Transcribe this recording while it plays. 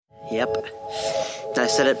Yep. I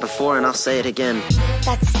said it before and I'll say it again.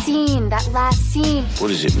 That last scene. What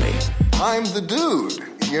does it mean? I'm the dude,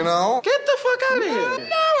 you know? Get the fuck out of here.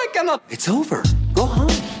 No, I cannot. It's over. Go home.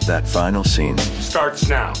 That final scene starts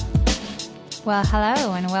now. Well,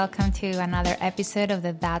 hello and welcome to another episode of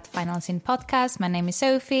the That Final Scene podcast. My name is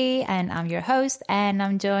Sophie and I'm your host, and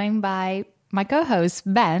I'm joined by my co-host,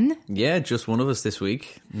 Ben. Yeah, just one of us this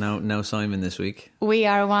week. No Simon this week. We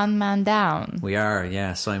are one man down. We are,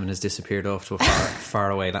 yeah. Simon has disappeared off to a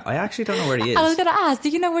far away. I actually don't know where he is. I was going to ask, do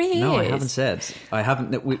you know where he is? No, I haven't said. I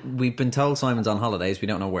haven't. We've been told Simon's on holidays. We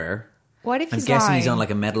don't know where. What if I'm he's guessing lying? he's on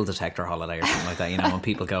like a metal detector holiday or something like that. You know, when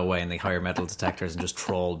people go away and they hire metal detectors and just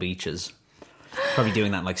troll beaches. Probably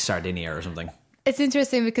doing that in like Sardinia or something. It's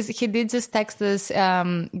interesting because he did just text us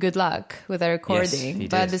good luck with our recording. Yes, he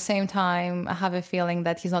but at did. the same time, I have a feeling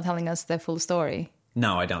that he's not telling us the full story.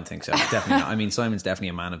 No, I don't think so. Definitely not. I mean, Simon's definitely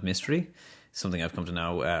a man of mystery. Something I've come to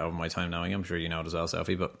know over my time knowing him. I'm sure you know it as well,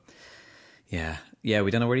 Sophie. But yeah, we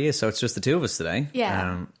don't know where he is. So it's just the two of us today.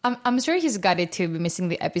 Yeah, I'm sure he's gutted to be missing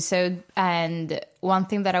the episode. And one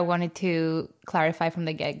thing that I wanted to clarify from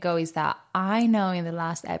the get-go is that I know in the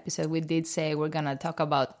last episode we did say we're going to talk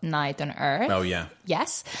about Night on Earth. Oh, yeah.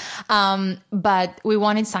 Yes. But we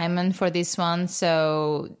wanted Simon for this one,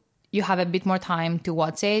 so you have a bit more time to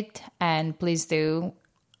watch it. And please do.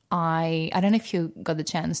 I don't know if you got the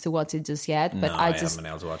chance to watch it just yet, but No, I haven't just been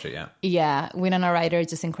able to watch it yet. yeah, Winona Ryder is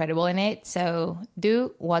just incredible in it. So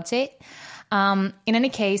do watch it. In any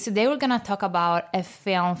case, today we're going to talk about a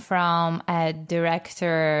film from a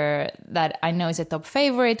director that I know is a top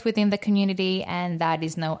favorite within the community, and that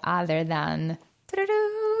is no other than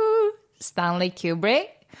Stanley Kubrick.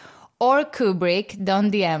 Or Kubrick. Don't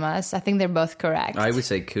DM us. I think they're both correct. I would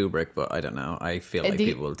say Kubrick, but I don't know. I feel like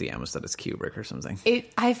people will DM us that it's Kubrick or something.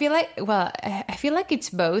 I feel like it's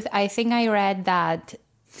both. I think I read that.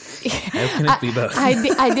 How can it be both?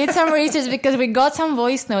 I did some research because we got some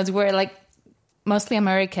voice notes where like mostly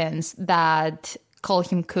Americans that call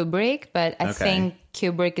him Kubrick, but I think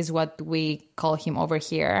Kubrick is what we call him over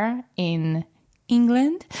here in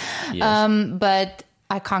England. Yes. But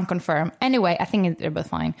I can't confirm. Anyway, I think they're both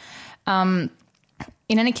fine. In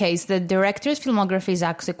any case, the director's filmography is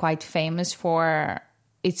actually quite famous for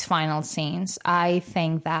its final scenes. I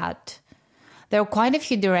think that there are quite a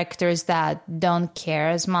few directors that don't care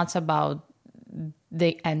as much about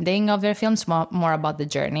the ending of their films, more about the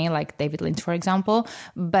journey, like David Lynch, for example.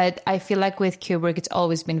 But I feel like with Kubrick, it's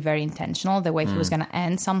always been very intentional, the way he was going to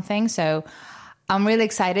end something. So I'm really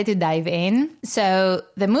excited to dive in. So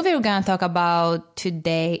the movie we're going to talk about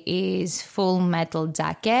today is Full Metal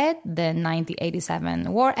Jacket, the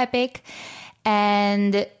 1987 war epic.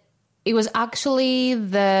 And it was actually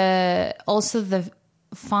also the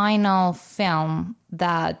final film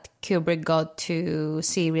that Kubrick got to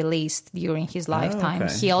see released during his lifetime.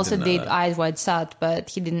 okay. He also Didn't know did that. Eyes Wide Shut, but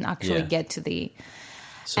he didn't actually Yeah. get to the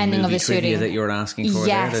Some ending of movie the trivia shooting. that you were asking for there.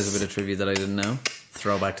 Yes. There's a bit of trivia that I didn't know.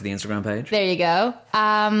 Throwback to the Instagram page. There you go.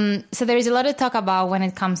 So there is a lot to talk about when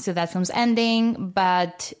it comes to that film's ending.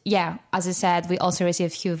 But yeah, as I said, we also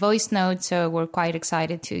received a few voice notes, so we're quite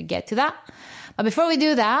excited to get to that. But before we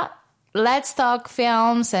do that, let's talk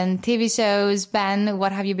films and TV shows. Ben,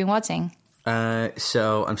 what have you been watching?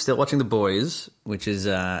 So I'm still watching The Boys, which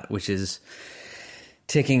is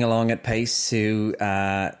ticking along at pace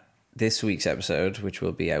to this week's episode, which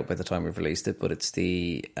will be out by the time we've released it. But it's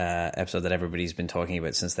the episode that everybody's been talking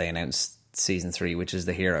about since they announced season 3, which is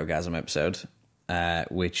the Hero-gasm episode,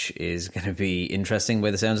 which is going to be interesting by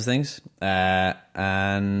the sounds of things.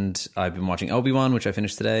 And I've been watching Obi-Wan, which I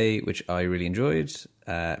finished today, which I really enjoyed.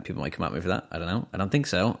 People might come at me for that. I don't know. I don't think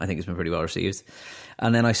so. I think it's been pretty well received.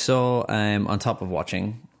 And then I saw, on top of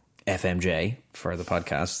watching FMJ for the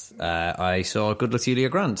podcast, I saw Good Luck to Julia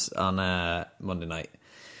Grant on Monday night,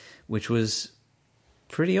 which was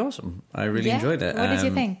pretty awesome. I really enjoyed it. What did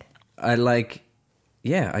you think? I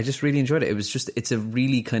just really enjoyed it. It's a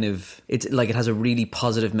really kind of, it has a really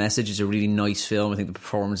positive message. It's a really nice film. I think the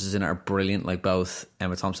performances in it are brilliant. Like both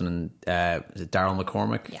Emma Thompson and is it Daryl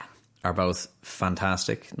McCormack are both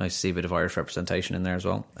fantastic. Nice to see a bit of Irish representation in there as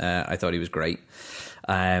well. I thought he was great.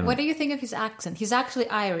 What do you think of his accent? He's actually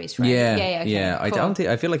Irish, right? Yeah. Okay, cool.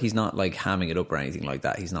 I feel like he's not like hamming it up or anything like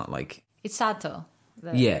that. He's not like, It's Sato.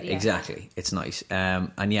 Exactly. It's nice.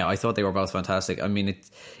 And yeah, I thought they were both fantastic. I mean,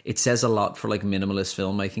 it says a lot for like minimalist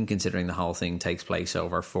filmmaking, considering the whole thing takes place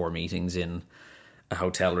over 4 meetings in a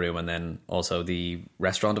hotel room and then also the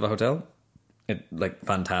restaurant of a hotel.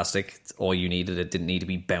 Fantastic. It's all you needed. It didn't need to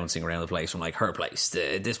be bouncing around the place from like her place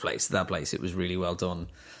to this place to that place. It was really well done.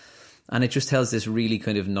 And it just tells this really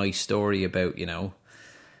kind of nice story about,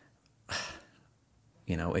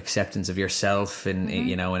 acceptance of yourself in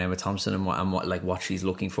in Emma Thompson and what she's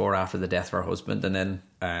looking for after the death of her husband, and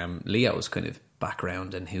then Leo's kind of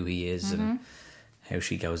background and who he is and how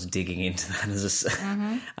she goes digging into that as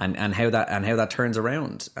and how that turns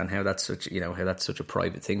around, and how that's such a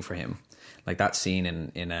private thing for him. Like that scene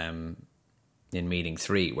in Meeting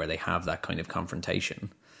 3 where they have that kind of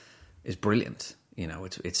confrontation is brilliant.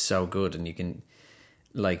 It's so good, and you can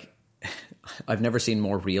I've never seen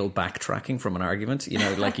more real backtracking from an argument.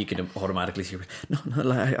 Like you can automatically see, no,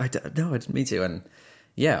 I didn't mean to, and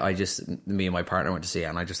yeah, me and my partner went to see it,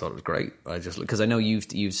 and I just thought it was great. Because I know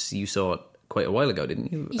you saw it quite a while ago,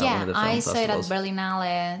 didn't you? Yeah, I saw it at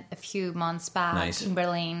Berlinale a few months back in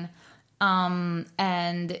Berlin.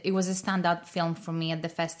 And it was a standout film for me at the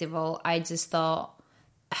festival. I just thought,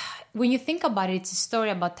 when you think about it, it's a story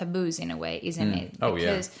about taboos in a way, isn't it?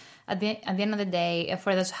 Because at the end of the day,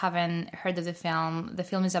 for those who haven't heard of the film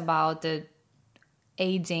is about the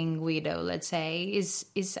aging widow, let's say. Is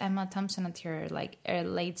Emma Thompson at her late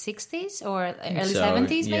 60s or early 70s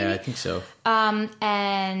maybe? Yeah, I think so.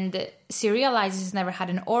 And she realizes she's never had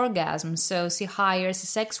an orgasm, so she hires a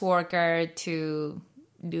sex worker to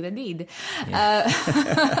do the deed.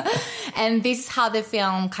 And this is how the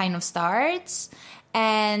film kind of starts.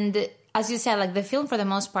 And as you said, the film for the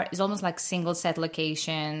most part is almost like single set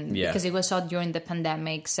location because it was shot during the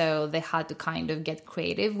pandemic, so they had to kind of get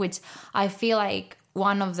creative, which I feel like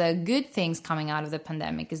one of the good things coming out of the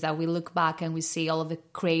pandemic is that we look back and we see all of the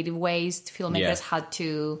creative ways filmmakers had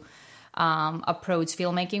to approach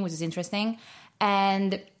filmmaking, which is interesting.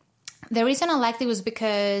 And the reason I liked it was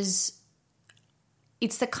because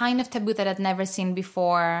it's the kind of taboo that I'd never seen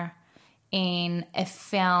before in a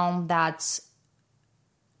film that's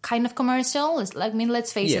kind of commercial. It's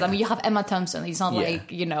let's face it. You have Emma Thompson. It's not an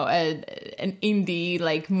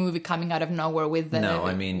indie movie coming out of nowhere with the...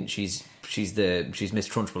 No, she's Miss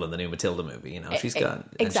Trunchbull in the new Matilda movie. She's got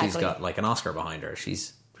an Oscar behind her.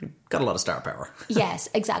 She's got a lot of star power. Yes,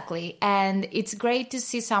 exactly. And it's great to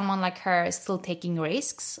see someone like her still taking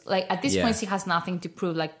risks. At this point, she has nothing to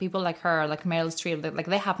prove. People like her, like Meryl Streep,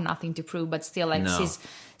 they have nothing to prove, but still,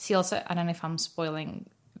 she also, I don't know if I'm spoiling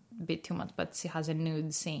a bit too much, but she has a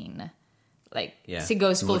nude scene. She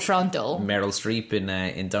goes full frontal. Meryl Streep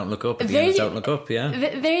in Don't Look Up. At the end of Don't Look Up, yeah.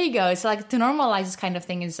 There you go. It's to normalize this kind of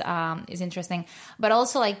thing is interesting. But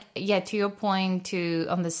also, to your point,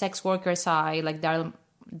 on the sex worker side, Daryl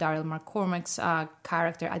McCormack's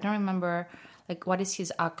character, I don't remember what is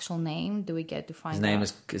his actual name. Do we get to find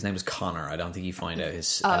out? His name is Connor. I don't think you find out his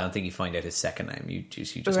second name. You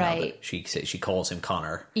just know that she calls him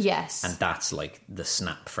Connor. Yes, and that's the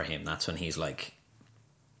snap for him. That's when he's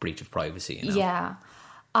breach of privacy. Yeah,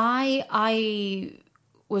 I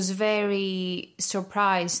was very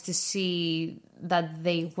surprised to see that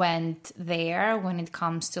they went there when it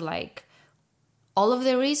comes to all of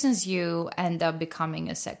the reasons you end up becoming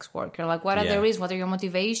a sex worker. What are the reasons? What are your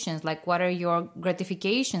motivations? What are your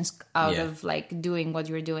gratifications out of doing what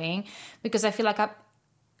you're doing? Because I feel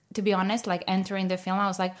to be honest, entering the film, I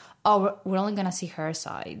was oh, we're only gonna see her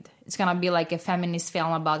side. It's gonna be a feminist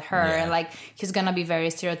film about her, and he's gonna be very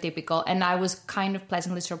stereotypical. And I was kind of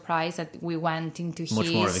pleasantly surprised that we went into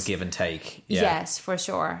much more of a give and take. Yeah. Yes, for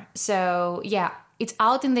sure. So yeah. It's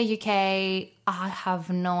out in the UK. I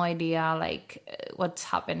have no idea what's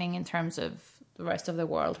happening in terms of the rest of the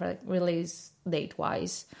world, release date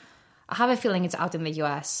wise. I have a feeling it's out in the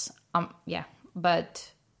US.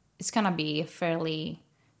 But it's gonna be a fairly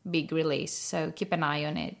big release, so keep an eye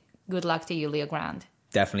on it. Good luck to you, Leo Grande.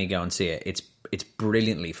 Definitely go and see it. It's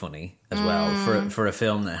brilliantly funny as well for a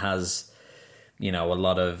film that has a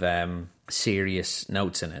lot of serious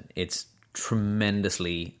notes in it. It's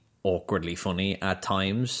tremendously awkwardly funny at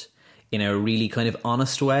times in a really kind of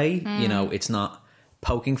honest way. It's not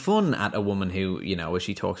poking fun at a woman who, as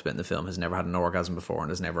she talks about in the film, has never had an orgasm before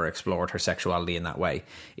and has never explored her sexuality in that way.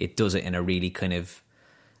 It does it in a really kind of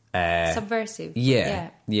subversive.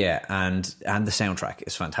 Yeah. And the soundtrack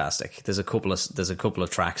is fantastic. There's a couple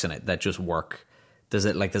of tracks in it that just work. There's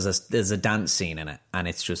a dance scene in it, and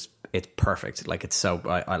it's perfect. It's so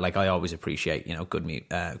I always appreciate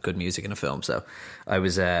good music in a film. So I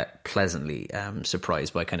was pleasantly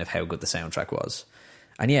surprised by kind of how good the soundtrack was.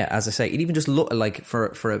 And yeah, as I say, it even just looked for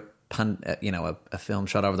a film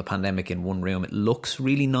shot over the pandemic in one room. It looks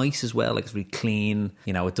really nice as well. It's really clean.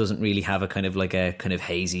 It doesn't really have a kind of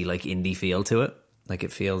hazy indie feel to it.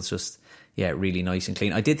 It feels just really nice and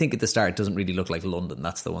clean. I did think at the start it doesn't really look like London.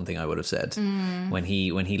 That's the one thing I would have said. When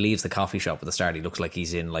he leaves the coffee shop at the start, he looks like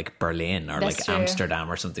he's in like Berlin or That's like true.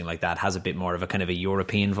 Amsterdam or something like that. Has a bit more of a kind of a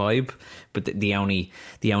European vibe. But the only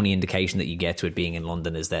indication that you get to it being in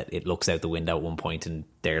London is that it looks out the window at one point and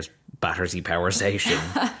there's Battersea Power Station.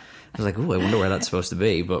 I was like, oh, I wonder where that's supposed to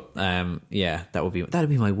be. But that'd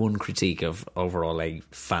be my one critique of overall a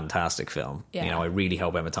fantastic film. Yeah. You know, I really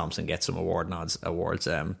hope Emma Thompson gets some awards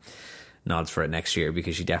for it next year,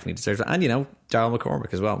 because she definitely deserves it. And, you know, Daryl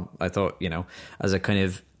McCormack as well. I thought, you know, as a kind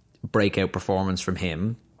of breakout performance from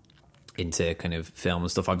him into kind of film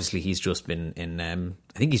and stuff. Obviously, he's just been in,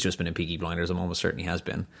 I think he's just been in Peaky Blinders. I'm almost certain he has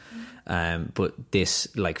been. But this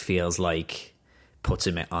like feels like puts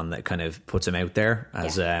him out there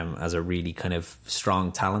as a really kind of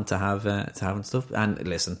strong talent to have and stuff. And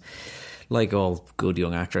listen, like all good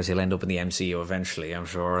young actors, he'll end up in the MCU eventually, I'm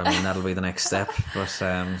sure. I mean, that'll be the next step. But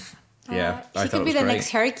I he thought could it be was the great. next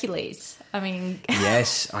Hercules. I mean,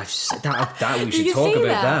 Yes, I've said that we Did should you talk see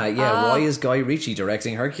about that? that. Yeah, why is Guy Ritchie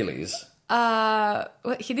directing Hercules?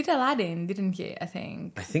 he did Aladdin, didn't he? I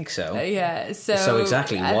think. I think so. Yeah. So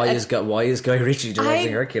exactly, why is Guy Ritchie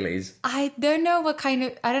directing Hercules? I don't know what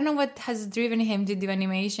has driven him to do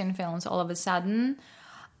animation films all of a sudden.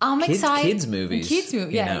 I'm excited. Kids movies. Kids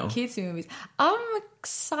movies. I'm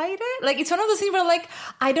excited. Like, it's one of those things where, like,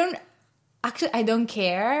 I don't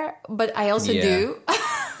care, but I also do.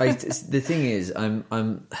 The thing is, I'm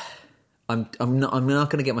not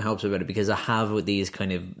going to get my hopes about it, because I have with these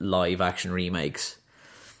kind of live action remakes.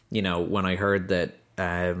 You know, when I heard that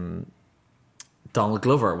Donald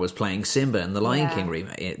Glover was playing Simba in the Lion King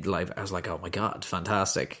remake live, I was like, oh my god,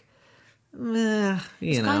 fantastic.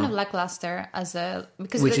 It's kind of lackluster is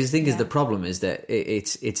the problem is that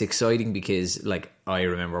it's exciting, because like I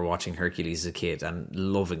remember watching Hercules as a kid and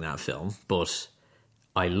loving that film, but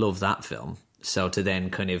I love that film. So to then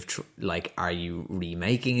kind of are you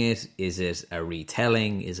remaking it? Is it a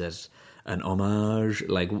retelling? Is it an homage?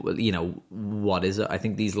 Like, you know, what is it? I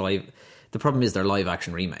think the problem is they're live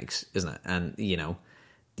action remakes, isn't it? And, you know,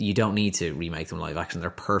 you don't need to remake them live action. They're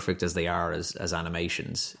perfect as they are as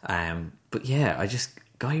animations. But yeah,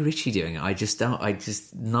 Guy Ritchie doing it. Not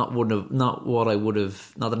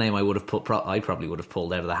the name I would have put. I probably would have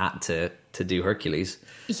pulled out of the hat to do Hercules.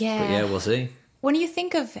 Yeah. But yeah, we'll see. When you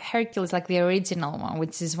think of Hercules, like the original one,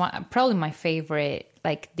 which is probably my favorite,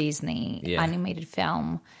 like Disney animated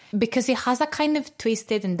film, because it has that kind of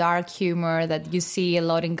twisted and dark humor that you see a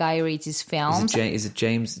lot in Guy Ritchie's films. Is it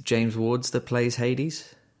James Woods that plays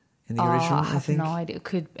Hades in the original? I have no idea.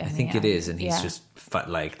 I think it is, and he's just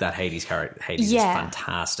like that Hades character. Hades is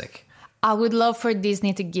fantastic. I would love for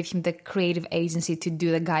Disney to give him the creative agency to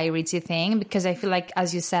do the Guy Ritchie thing, because I feel like,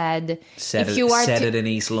 as you said, set it in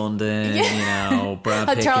East London, you know, Brad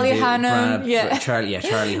Pitt, Charlie Hunnam, Charlie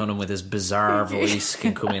Hunnam with his bizarre voice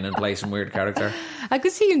can come in and play some weird character. I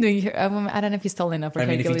could see him doing. I don't know if he's tall enough for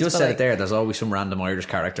Hercules. If he does set it there, there's always some random Irish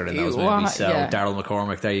character in those movies. So Daryl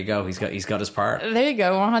McCormack, there you go. He's got his part. There you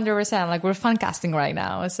go, 100%. Like, we're fan casting right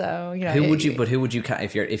now, so you know. Who would you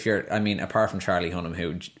if you're? I mean, apart from Charlie Hunnam,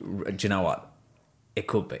 who do you know what? It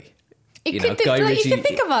could be. You can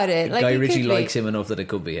think about it. Guy Ritchie likes him enough that it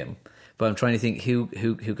could be him. But I'm trying to think who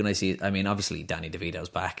can I see? I mean, obviously Danny DeVito's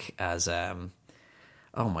back as oh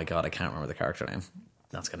my god, I can't remember the character name.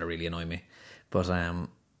 That's going to really annoy me. But I'm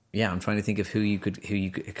trying to think of who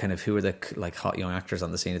are the like hot young actors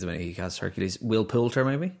on the scene at the minute. He has Hercules. Will Poulter,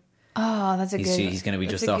 maybe. Oh, that's He's going to be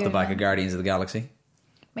just off the back of Guardians of the Galaxy.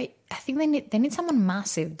 Wait, I think they need someone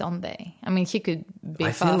massive, don't they? I mean, he could be.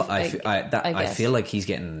 I feel like he's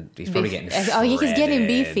probably getting. He's getting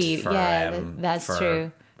beefy. For, that's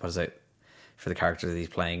true. What is it? For the character that he's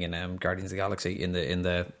playing in Guardians of the Galaxy in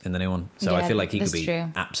the new one, so I feel like he could be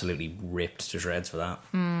absolutely ripped to shreds for that.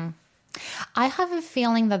 I have a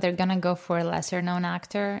feeling that they're gonna go for a lesser known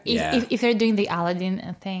actor if they're doing the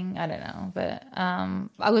Aladdin thing. I don't know, but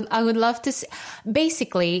I would love to see.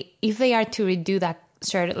 Basically, if they are to redo that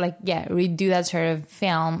sort of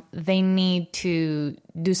film, they need to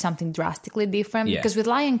do something drastically different. Because with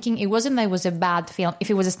Lion King, it wasn't that it was a bad film. If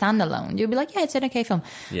it was a standalone, you'd be like, yeah, it's an okay film.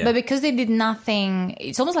 But because they did nothing,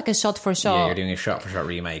 it's almost like a shot for shot. Yeah, you're doing a shot for shot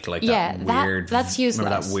remake, like that's useless.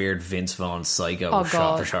 Remember that weird Vince Vaughn Psycho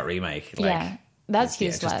shot for shot remake? Like, that's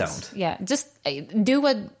useless. Just do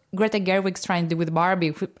what Greta Gerwig's trying to do with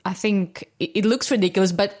Barbie. I think it looks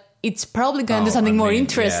ridiculous, but it's probably going to do something more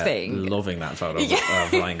interesting. Loving that photo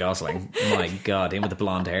of Ryan Gosling. My God, him with the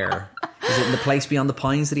blonde hair. Is it in The Place Beyond the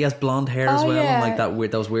Pines that he has blonde hair as well? Yeah. And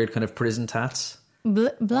like those weird kind of prison tats?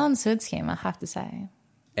 Blonde suits him, I have to say.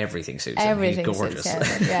 everything suits him. Everything He's gorgeous.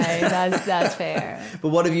 suits him. Yeah, that's fair. But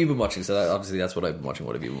what have you been watching? So obviously that's what I've been watching.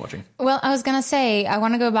 What have you been watching? Well, I was gonna say I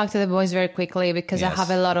want to go back to The Boys very quickly because I Yes. have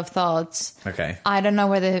a lot of thoughts. Okay. I don't know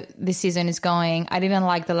where the season is going. I didn't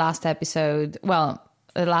like the last episode. Well,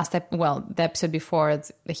 the episode before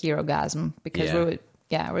the Herogasm because we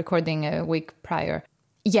were recording a week prior.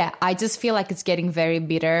 Yeah, I just feel like it's getting very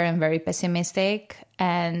bitter and very pessimistic,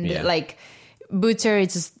 and like Butcher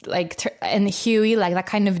is just like and Huey, like that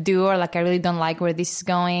kind of duo. Like I really don't like where this is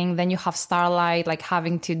going. Then you have Starlight like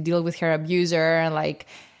having to deal with her abuser, and like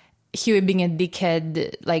Huey being a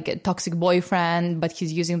dickhead, like a toxic boyfriend, but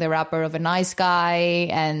he's using the wrapper of a nice guy.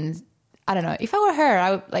 And I don't know, if I were her,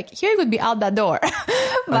 I would like Huey would be out that door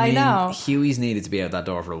by now. Huey's needed to be out that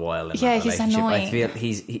door for a while. In Yeah, that he's relationship. annoying. I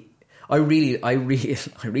feel I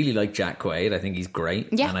really like Jack Quaid. I think he's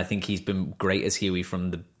great, and I think he's been great as Huey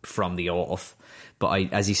from the off.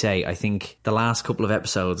 But as you say, I think the last couple of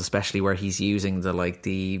episodes, especially where he's using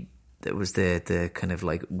the kind of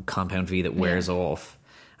like compound V that wears off,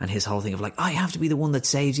 and his whole thing of like, I have to be the one that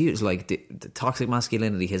saves you. It's like the toxic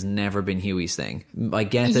masculinity has never been Huey's thing. I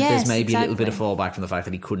get that there's maybe a little bit of fallback from the fact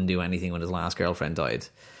that he couldn't do anything when his last girlfriend died,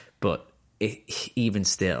 but even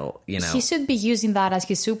still, you know, he should be using that as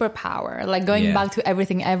his superpower, like going back to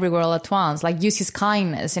everything everywhere all at once, like use his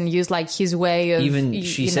kindness and use like his way of even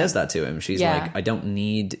she says that to him. She's Yeah. like, I don't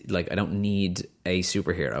need a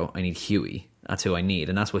superhero, I need Huey. That's who I need,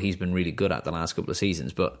 and that's what he's been really good at the last couple of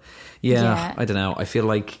seasons. But I don't know, I feel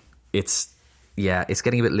like it's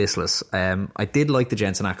getting a bit listless. I did like the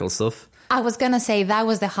Jensen Ackles stuff. I was gonna say that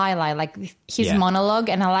was the highlight, like his monologue,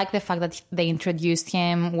 and I like the fact that they introduced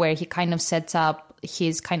him where he kind of sets up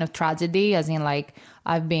his kind of tragedy, as in like,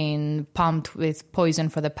 I've been pumped with poison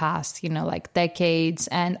for the past, like decades,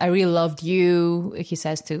 and I really loved you, he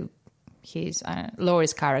says to his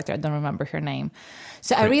Laurie's character, I don't remember her name.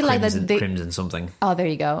 So I really like that Crimson something. Oh, there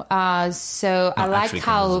you go. So I like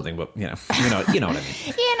how something, but you know what I mean. you know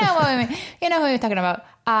what I mean. You know what you're talking about.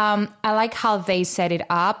 I like how they set it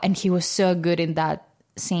up, and he was so good in that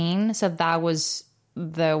scene. So that was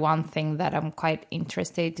the one thing that I'm quite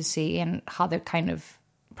interested to see, and how they're kind of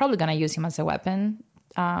probably going to use him as a weapon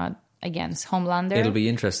against Homelander. It'll be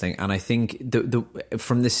interesting, and I think the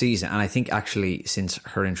from this season, and I think actually since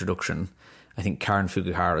her introduction, I think Karen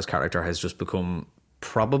Fukuhara's character has just become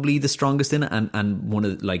probably the strongest in it, and one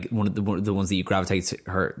of the ones that you gravitate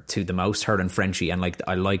to the most, her and Frenchie, and like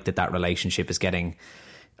I like that relationship is getting.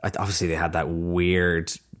 Obviously, they had that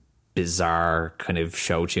weird, bizarre kind of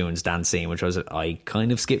show tunes dance scene, which I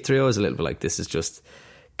kind of skipped through. I was a little bit like, this is just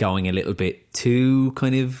going a little bit too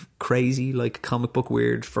kind of crazy, like comic book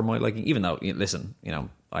weird for my liking. Even though, listen,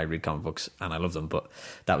 I read comic books and I love them, but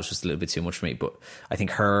that was just a little bit too much for me. But I think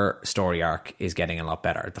her story arc is getting a lot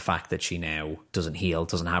better. The fact that she now doesn't heal,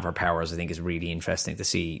 doesn't have her powers, I think is really interesting to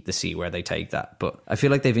see where they take that. But I feel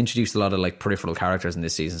like they've introduced a lot of like peripheral characters in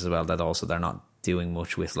this season as well, that also they're not doing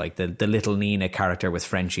much with, like the little Nina character with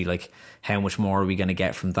Frenchie. Like, how much more are we going to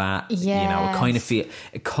get from that? Yes.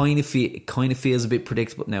 It kind of feels a bit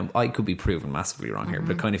predictable. Now, I could be proven massively wrong here,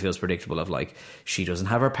 but it kind of feels predictable of like, she doesn't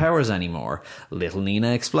have her powers anymore. Little Nina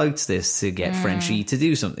exploits this to get Frenchie to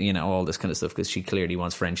do something, all this kind of stuff, because she clearly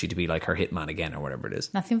wants Frenchie to be like her hitman again, or whatever it is.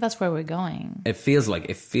 I think that's where we're going. It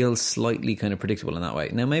feels slightly kind of predictable in that way.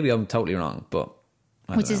 Now, maybe I'm totally wrong, but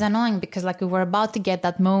which is annoying, because like we were about to get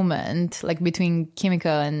that moment like between Kimiko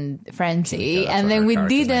and Frenchie, and then we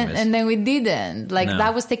didn't. Like,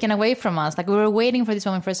 that was taken away from us. Like, we were waiting for this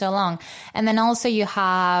moment for so long. And then also you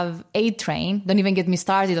have A-Train. Don't even get me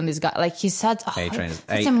started on this guy. Like, he's such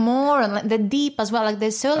a moron. Like, the Deep as well. Like,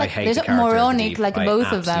 they're so like they're so moronic. Like,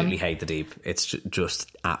 both of them. I absolutely hate the Deep. It's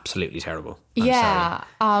just absolutely terrible. I'm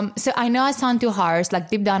sorry. So I know I sound too harsh. Like,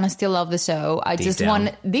 deep down, I still love the show. I just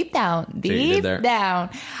want deep down.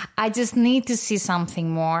 I just need to see something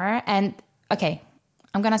more. And okay,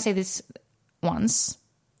 I'm gonna say this once.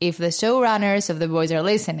 If the showrunners of The Boys are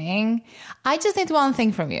listening, I just need one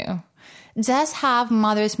thing from you: just have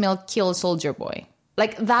Mother's Milk kill Soldier Boy.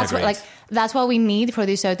 Like, that's what we need for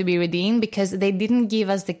this show to be redeemed, because they didn't give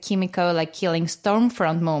us the Kimiko like killing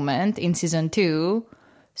Stormfront moment in season 2.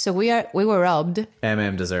 So we were robbed.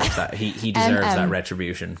 Deserves that. He deserves that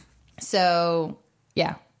retribution. So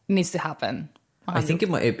yeah, it needs to happen. 100%. I think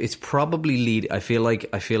it's probably I feel like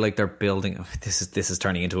they're building. This is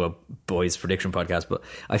turning into a boys prediction podcast, but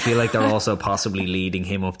I feel like they're also possibly leading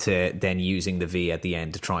him up to then using the V at the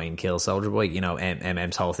end to try and kill Soldier Boy.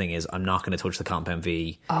 MM's whole thing is, I'm not going to touch the compound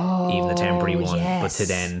V, even the temporary one, but to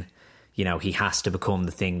then, he has to become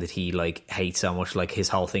the thing that he like hates so much. Like, his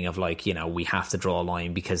whole thing of like, we have to draw a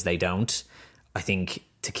line because they don't. I think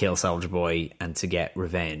to kill Soldier Boy and to get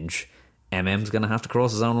revenge, MM's going to have to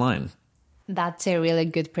cross his own line. That's a really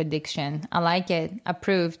good prediction. I like it.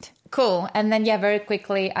 Approved. Cool. And then, very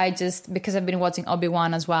quickly, because I've been watching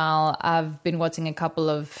Obi-Wan as well, I've been watching a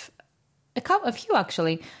few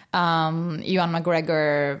actually, Ewan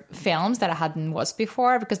McGregor films that I hadn't watched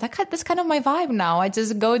before, because that's kind of my vibe now. I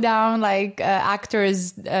just go down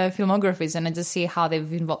actors' filmographies and I just see how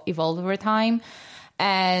they've evolved over time.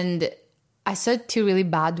 And I saw 2 really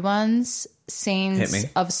bad ones. Scenes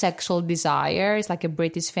of Sexual Desire. It's like a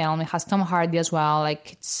British film. It has Tom Hardy as well.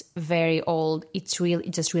 It's very old. It's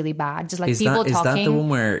just really bad. Just like people talking. Is that the one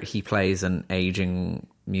where he plays an aging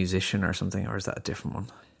musician or something, or is that a different one?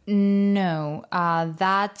 No,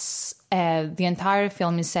 that's the entire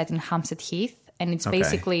film is set in Hampstead Heath, and it's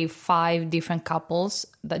basically 5 different couples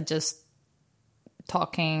that just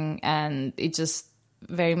talking, and it just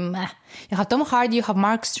very meh. You have Tom Hardy, you have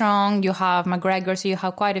Mark Strong, you have McGregor, so you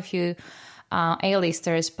have quite a few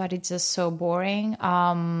A-listers, but it's just so boring.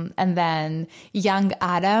 And then Young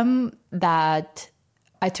Adam, that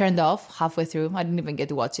I turned off halfway through. I didn't even get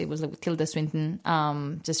to watch it. It was like Tilda Swinton,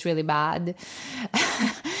 just really bad.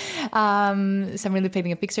 So I'm really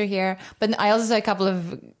painting a picture here. But I also saw a couple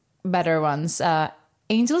of better ones.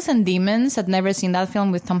 Angels and Demons. I'd never seen that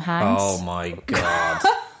film with Tom Hanks. Oh my God.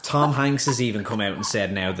 Tom Hanks has even come out and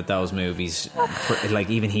said now that those movies,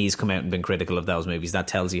 even he's come out and been critical of those movies. That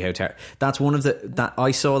tells you how terrible. That's one of that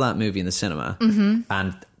I saw that movie in the cinema,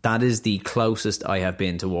 and that is the closest I have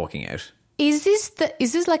been to walking out. Is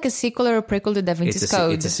this like a sequel or a prequel to Da Vinci's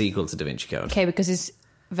Code? It's a sequel to Da Vinci Code. Okay, because it's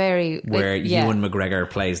very where Ewan McGregor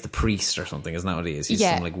plays the priest or something. Isn't that what he is? He's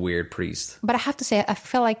some weird priest. But I have to say, I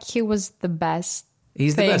feel like he was the best.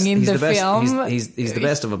 He's the best in the film. He's the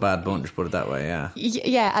best of a bad bunch, put it that way, yeah.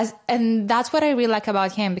 Yeah, and that's what I really like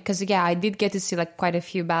about him, because, I did get to see quite a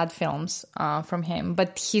few bad films from him,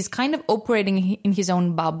 but he's kind of operating in his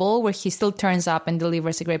own bubble where he still turns up and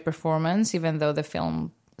delivers a great performance, even though the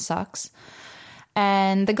film sucks.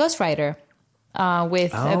 And The Ghostwriter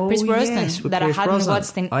with Pierce Brosnan, that I hadn't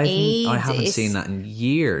watched in ages. I haven't seen that in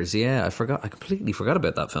years, I completely forgot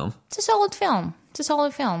about that film. It's a solid film.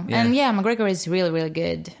 Yeah. And McGregor is really, really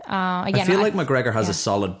good. Again, I feel like McGregor has a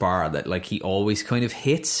solid bar that he always kind of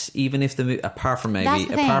hits, even if apart from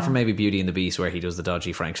maybe Beauty and the Beast, where he does the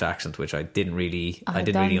dodgy French accent, which I didn't really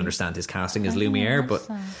understand his casting as Lumiere, but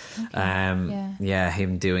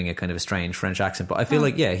him doing a kind of a strange French accent. But I feel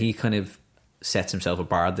he kind of sets himself a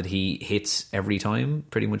bar that he hits every time,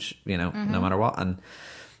 pretty much, no matter what. And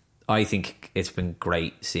I think it's been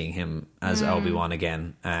great seeing him as Obi-Wan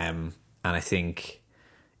again. And I think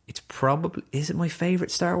it's probably... Is it my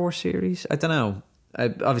favourite Star Wars series? I don't know.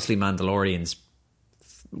 Obviously, Mandalorian's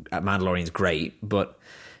great, but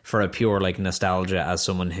for a pure nostalgia, as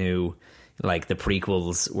someone who... the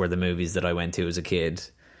prequels were the movies that I went to as a kid,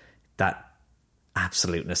 that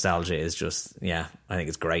absolute nostalgia is just... I think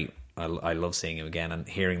it's great. I love seeing him again and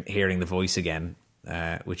hearing the voice again,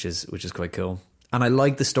 which is quite cool. And I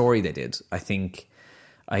like the story they did. I think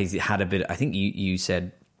I had a bit... I think you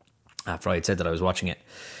said... After I had said that I was watching it,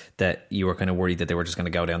 that you were kind of worried that they were just going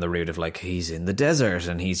to go down the route of he's in the desert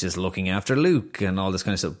and he's just looking after Luke and all this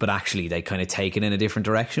kind of stuff. But actually, they kind of take it in a different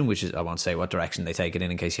direction, which is, I won't say what direction they take it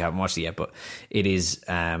in case you haven't watched it yet. But it is,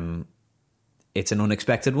 it's an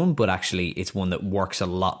unexpected one, but actually, it's one that works a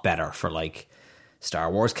lot better for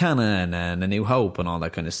Star Wars canon and A New Hope and all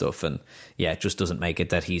that kind of stuff. And it just doesn't make it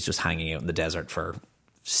that he's just hanging out in the desert for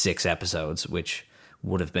 6 episodes, which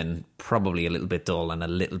would have been probably a little bit dull and a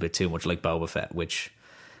little bit too much like Boba Fett, which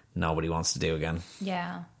nobody wants to do again.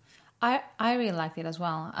 Yeah. I really liked it as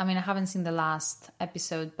well. I mean, I haven't seen the last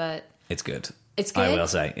episode, but... It's good. It's good? I will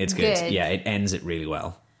say. It's good. Yeah, it ends it really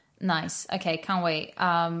well. Nice. Okay, can't wait.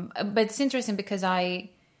 But it's interesting because I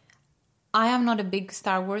am not a big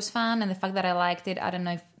Star Wars fan, and the fact that I liked it, I don't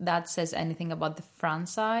know if that says anything about the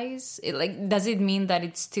franchise. Does it mean that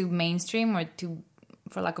it's too mainstream or too...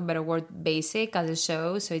 for lack of a better word, basic as a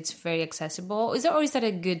show, so it's very accessible? Is that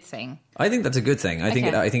a good thing? I think that's a good thing. I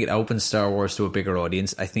think it opens Star Wars to a bigger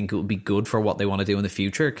audience. I think it would be good for what they want to do in the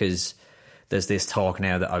future, because there's this talk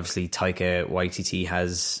now that obviously Taika Waititi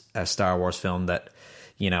has a Star Wars film that,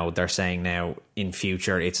 they're saying now in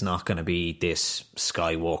future it's not going to be this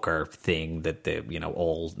Skywalker thing that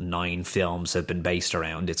all 9 films have been based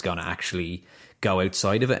around. It's going to actually go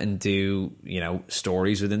outside of it and do,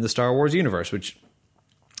 stories within the Star Wars universe, which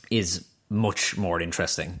is much more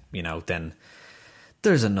interesting, than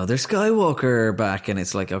there's another Skywalker back, and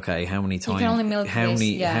it's okay, how many times, how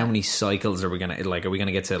many cycles are we gonna are we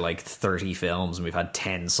gonna get to 30 films, and we've had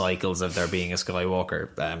 10 cycles of there being a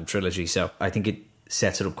Skywalker trilogy? So I think it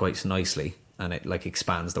sets it up quite nicely. and it like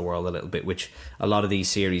expands the world a little bit, which a lot of these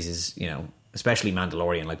series is, you know, especially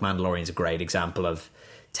Mandalorian. Like Mandalorian's a great example of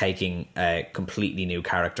taking a completely new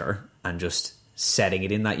character and just setting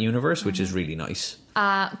it in that universe, which is really nice.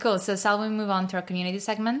 Cool. So shall we move on to our community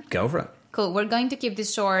segment? Go for it. Cool. We're going to keep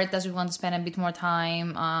this short as we want to spend a bit more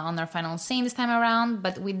time on our final scene this time around.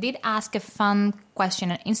 But we did ask a fun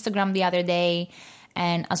question on Instagram the other day.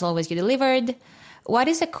 And as always, you delivered. What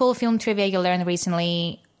is a cool film trivia you learned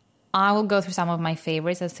recently? I will go through some of my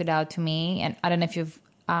favorites that stood out to me. And I don't know if you've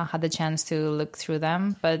had the chance to look through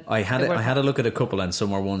them, but I had a look at a couple, and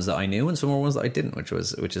some were ones that I knew and some were ones that I didn't, which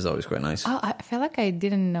is always quite nice. Oh, I feel like I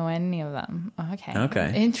didn't know any of them.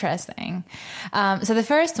 Okay. Interesting. So the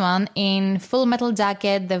first one, in Full Metal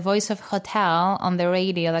Jacket, the voice of Hotel on the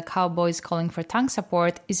radio, the cowboys calling for tank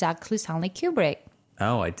support, is actually Stanley Kubrick.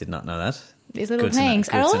 Oh, I did not know that. These little things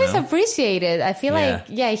are always appreciated. I feel like,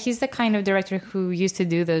 he's the kind of director who used to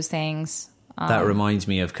do those things. That reminds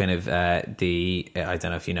me of kind of I don't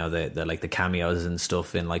know if you know the like the cameos and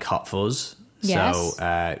stuff in like Hot Fuzz. Yes.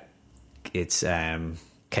 So it's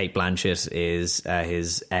Kate Blanchett is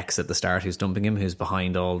his ex at the start who's dumping him, who's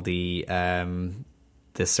behind all the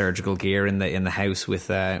surgical gear in the house with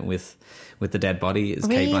the dead body. Is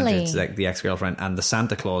really? Kate Blanchett's like the ex-girlfriend, and the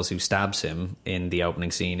Santa Claus who stabs him in the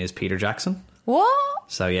opening scene is Peter Jackson. What?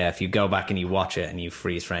 So yeah, if you go back and you watch it and you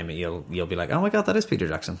freeze frame it, you'll be like, oh my god, that is Peter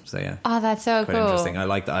Jackson. So yeah, oh, that's so quite cool. Interesting. I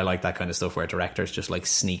like that kind of stuff where directors just like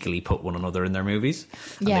sneakily put one another in their movies,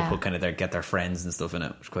 and they put kind of get their friends and stuff in it,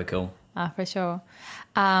 which is quite cool. For sure.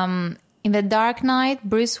 In The Dark Knight,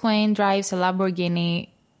 Bruce Wayne drives a Lamborghini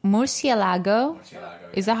Murcielago.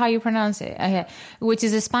 Is that how you pronounce it? Okay, which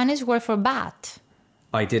is a Spanish word for bat.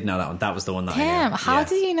 I did know that one. That was the one that I Damn, knew. how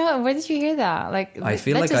did you know? Where did you hear that? Like, I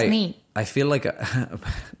feel that's like just neat. I feel like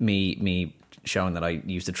me showing that I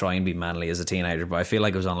used to try and be manly as a teenager, but I feel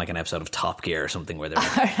like it was on like an episode of Top Gear or something where they're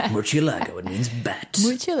like, Murcielago, it means bat.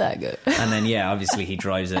 Murcielago. And then obviously he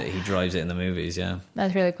drives it in the movies. Yeah,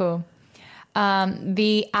 that's really cool.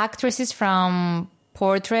 The actresses from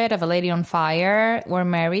Portrait of a Lady on Fire were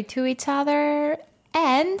married to each other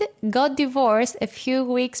and got divorced a few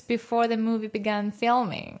weeks before the movie began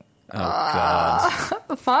filming. Oh,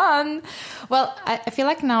 God. Fun. Well, I feel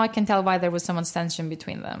like now I can tell why there was so much tension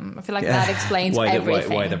between them. I feel like that explains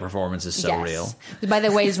everything. Why the performance is so real. By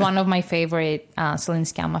the way, it's one of my favorite Celine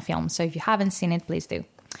Sciamma films. So if you haven't seen it, please do.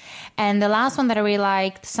 And the last one that I really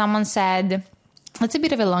liked, someone said, it's a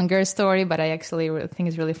bit of a longer story, but I actually think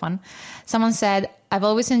it's really fun. Someone said, I've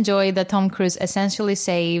always enjoyed that Tom Cruise essentially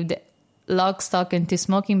saved Lock, Stock, and Two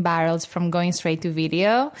Smoking Barrels from going straight to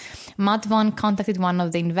video. Matt Vaughn contacted one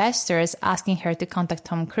of the investors asking her to contact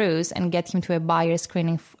Tom Cruise and get him to a buyer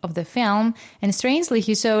screening of the film, and strangely,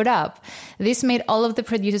 he showed up. This made all of the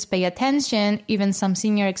producers pay attention, even some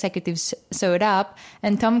senior executives showed up,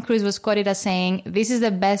 and Tom Cruise was quoted as saying, "This is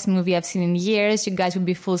the best movie I've seen in years, you guys would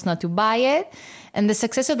be fools not to buy it." And the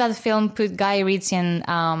success of that film put Guy Ritchie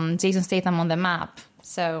and Jason Statham on the map.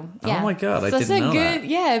 So, yeah. Oh my God, I didn't know that.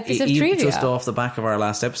 Yeah, piece of trivia. Just off the back of our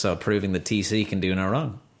last episode, proving that TC can do no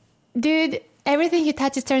wrong. Dude, everything he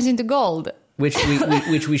touches turns into gold. Which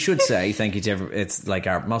we should say, thank you to it's like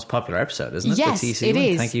our most popular episode, isn't it? Yes, the TC it one.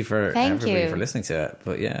 is. Thank you for everybody for listening to it.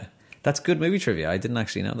 But yeah, that's good movie trivia. I didn't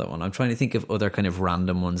actually know that one. I'm trying to think of other kind of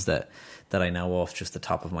random ones that I know off just the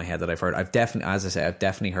top of my head that I've heard. I've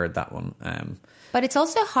definitely heard that one. But it's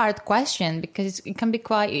also a hard question because it can be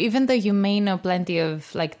quite, even though you may know plenty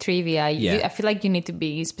of like trivia, I feel like you need to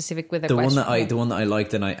be specific with the question. The one that I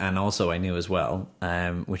liked and also I knew as well,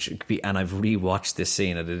 which could be, and I've rewatched this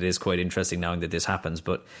scene and it is quite interesting knowing that this happens.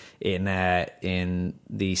 But in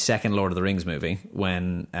the second Lord of the Rings movie,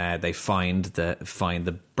 when they find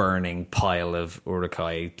the burning pile of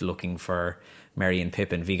Uruk-hai looking for Merry and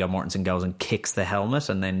Pippin, Viggo Mortensen goes and kicks the helmet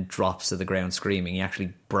and then drops to the ground screaming. He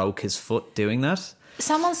actually broke his foot doing that.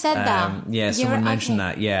 Someone said that. Yeah, someone mentioned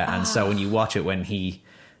that. Yeah, and so when you watch it, when he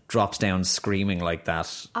drops down screaming like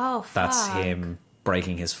that, that's him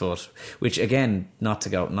breaking his foot. Which again, not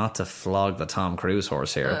to flog the Tom Cruise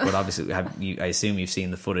horse here, but obviously, I assume you've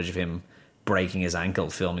seen the footage of him breaking his ankle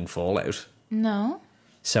filming Fallout. No.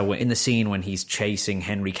 So in the scene when he's chasing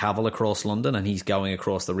Henry Cavill across London and he's going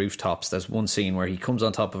across the rooftops, there's one scene where he comes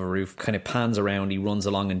on top of a roof, kind of pans around, he runs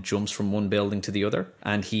along and jumps from one building to the other,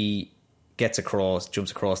 and he jumps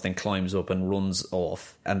across, then climbs up and runs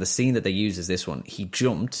off. And the scene that they use is this one. He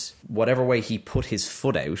jumped, whatever way he put his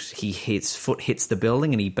foot out, his foot hits the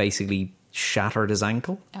building and he basically shattered his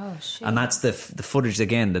ankle. Oh shit. And that's the footage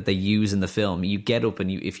again that they use in the film. You get up and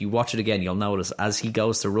if you watch it again, you'll notice as he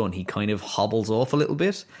goes to run, he kind of hobbles off a little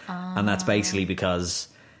bit, and that's basically because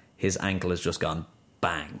his ankle has just gone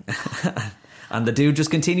bang. And the dude just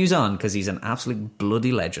continues on because he's an absolute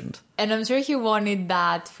bloody legend. And I'm sure he wanted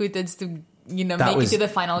that footage to, make it to the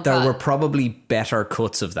final cut. There were probably better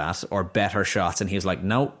cuts of that or better shots, and he was like,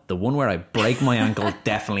 no, the one where I break my ankle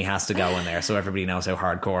definitely has to go in there so everybody knows how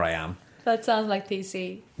hardcore I am. That sounds like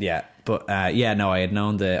TC. Yeah, but I had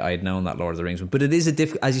known that Lord of the Rings one. But it is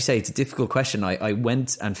as you say, it's a difficult question. I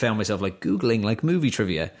went and found myself like Googling like movie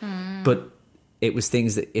trivia, but it was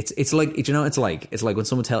things that it's like, it's like when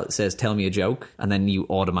someone says tell me a joke, and then you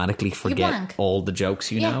automatically forget all the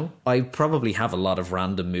jokes you know. I probably have a lot of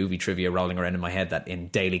random movie trivia rolling around in my head that in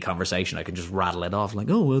daily conversation I can just rattle it off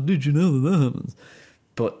like, oh well, did you know that happens?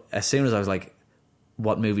 But as soon as I was like,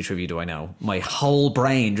 what movie trivia do I know? My whole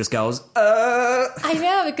brain just goes, I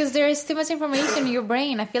know, because there is too much information in your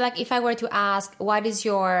brain. I feel like if I were to ask, what is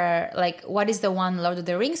the one Lord of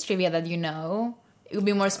the Rings trivia that you know? It would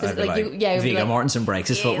be more specific. Viggo Mortensen breaks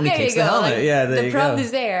his foot when he kicks the helmet. The prompt is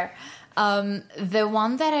there. The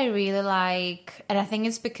one that I really like, and I think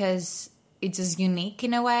it's because it's just unique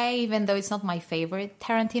in a way, even though it's not my favorite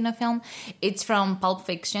Tarantino film, it's from Pulp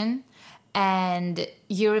Fiction. And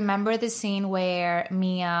you remember the scene where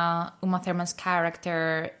Uma Thurman's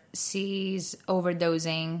character sees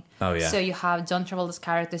overdosing. Oh, yeah. So you have John Travolta's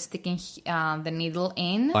character sticking the needle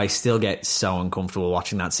in. I still get so uncomfortable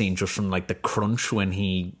watching that scene just from like the crunch when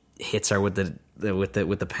he hits her with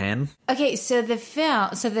the pen. Okay, so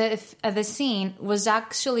the scene was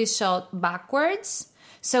actually shot backwards.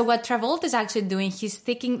 So what Travolta's actually doing, he's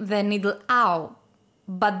sticking the needle out.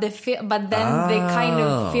 But then they kind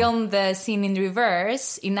of film the scene in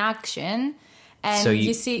reverse, in action. And so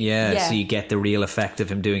you see... so you get the real effect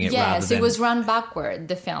of him doing it rather than... so it was run backward,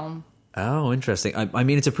 the film. Oh, interesting. I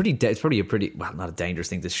mean, it's probably a pretty, well, not a dangerous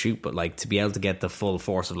thing to shoot, but like to be able to get the full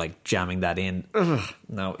force of like jamming that in.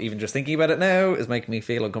 No, even just thinking about it now is making me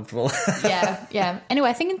feel uncomfortable. Yeah. Anyway,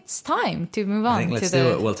 I think it's time to move on. I think let's do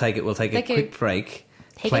it. We'll take a quick break.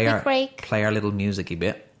 Play our little music-y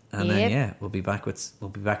bit. And then we'll be back with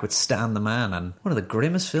Stan the Man, and one of the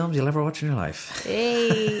grimmest films you'll ever watch in your life.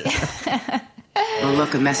 Hey. Oh,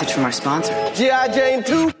 look, a message from our sponsor. G.I. Jane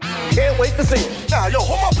 2, can't wait to see it. Nah, yo,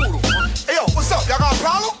 hold my poodle. Hey, yo, what's up? Y'all got a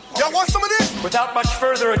problem? Y'all want some of this? Without much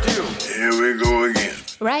further ado, here we go again.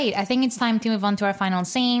 Right, I think it's time to move on to our final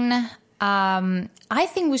scene. I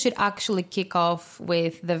think we should actually kick off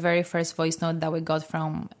with the very first voice note that we got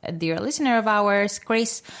from a dear listener of ours,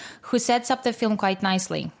 Chris, who sets up the film quite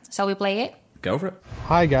nicely. Shall we play it? Go for it.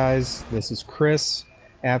 Hi, guys. This is Chris.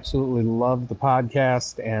 Absolutely love the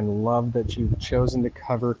podcast and love that you've chosen to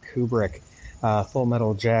cover Kubrick. Full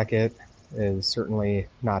Metal Jacket is certainly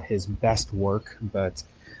not his best work, but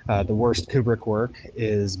the worst Kubrick work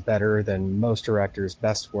is better than most directors'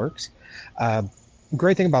 best works.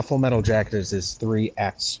 Great thing about Full Metal Jacket is this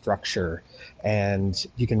 3-act structure, and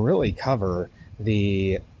you can really cover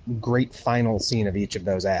the great final scene of each of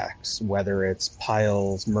those acts, whether it's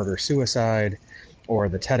Pyle's murder-suicide, or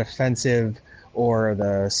the Tet Offensive, or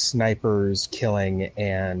the snipers killing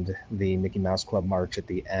and the Mickey Mouse Club march at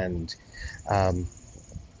the end.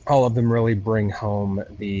 All of them really bring home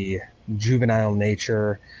the juvenile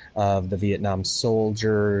nature of the Vietnam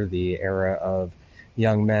soldier, the era of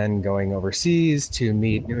young men going overseas to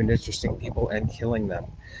meet new and interesting people and killing them.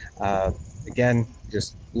 Again,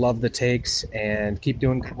 just love the takes and keep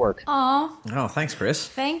doing good work. Aww. Oh, thanks, Chris.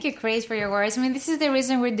 Thank you, Chris, for your words. I mean, this is the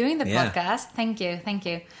reason we're doing the podcast. Thank you.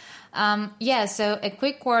 So a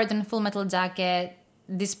quick word on Full Metal Jacket.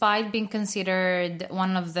 Despite being considered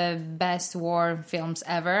one of the best war films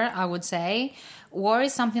ever, I would say, war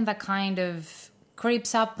is something that kind of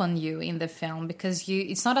creeps up on you in the film because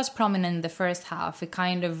it's not as prominent in the first half. It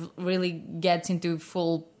kind of really gets into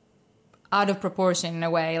full out of proportion in a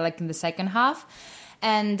way, like in the second half.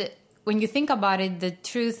 And when you think about it, the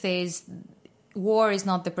truth is war is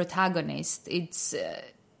not the protagonist. It's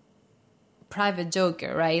Private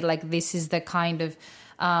Joker, right? Like this is the kind of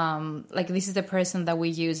this is the person that we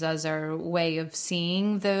use as our way of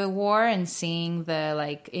seeing the war and seeing the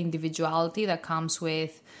like individuality that comes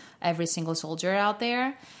with every single soldier out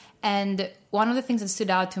there. And one of the things that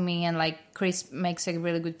stood out to me, and like Chris makes a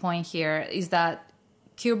really good point here, is that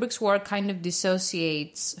Kubrick's work kind of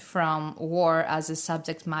dissociates from war as a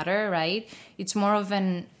subject matter, right? It's more of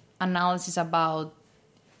an analysis about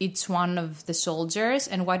each one of the soldiers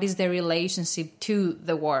and what is their relationship to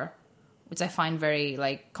the war, which I find very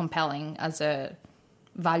like compelling as a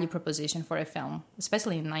value proposition for a film,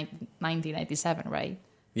 especially in 1997, right?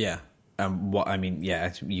 Yeah.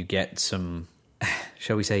 You get some,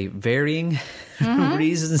 shall we say, varying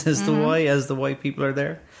reasons as to why people are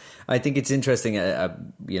there. I think it's interesting.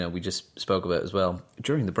 We just spoke about as well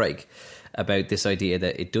during the break about this idea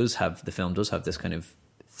that the film does have this kind of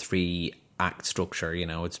 3-act structure.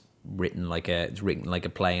 It's written like a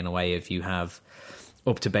play in a way. If you have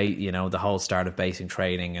up to the whole start of basic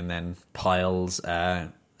training, and then Pyle's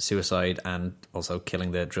suicide, and also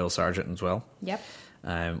killing the drill sergeant as well. Yep.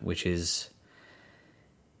 Which is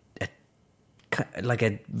like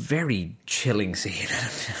a very chilling scene in a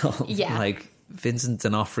film. Yeah. Like Vincent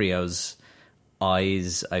D'Onofrio's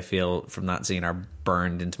eyes, I feel, from that scene are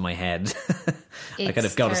burned into my head. I kind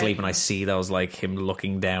of go to sleep and I see those, like him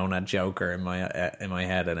looking down at Joker in my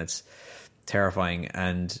head, and it's terrifying.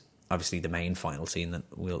 And obviously the main final scene that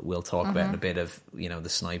we'll talk about in a bit, of the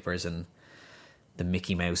snipers and the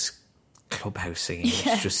Mickey Mouse clubhouse scene,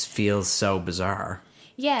 which just feels so bizarre.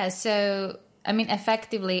 Yeah, so I mean,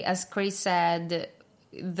 effectively, as Chris said,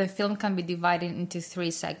 the film can be divided into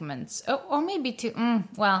 3 segments, or maybe 2.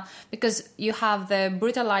 Because you have the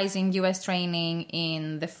brutalizing US training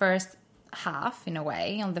in the first half, in a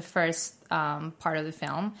way, on the first part of the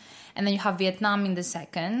film, and then you have Vietnam in the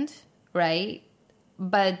second, right?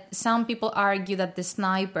 But some people argue that the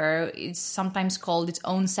sniper is sometimes called its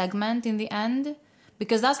own segment in the end,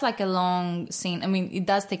 because that's like a long scene. I mean, it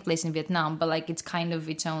does take place in Vietnam, but like it's kind of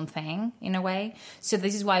its own thing in a way. So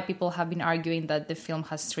this is why people have been arguing that the film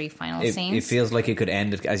has 3 final scenes. It feels like it could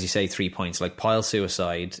end at, as you say, 3 points, like Pyle's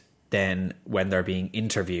suicide. Then when they're being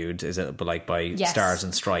interviewed, is it like by Stars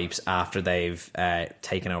and Stripes after they've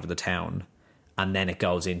taken over the town, and then it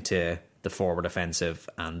goes into the forward offensive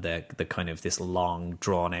and the kind of this long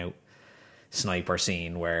drawn out sniper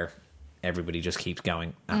scene where everybody just keeps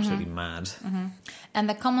going absolutely mad. And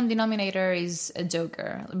the common denominator is a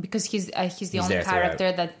Joker, because he's the only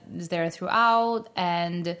character that is there throughout.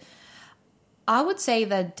 And I would say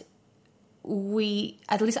that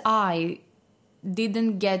I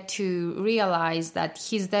didn't get to realize that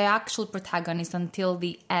he's the actual protagonist until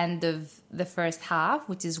the end of the first half,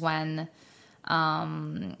 which is when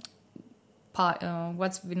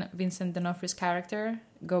what's Vincent D'Onofrio's character?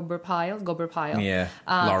 Gober Pyle. Yeah,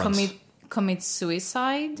 Lawrence. Commits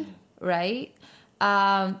suicide, right?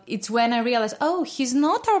 It's when I realized, he's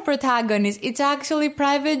not our protagonist. It's actually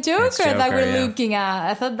Private Joker that we're looking at.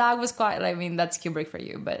 I thought that was quite, that's Kubrick for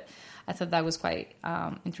you, but I thought that was quite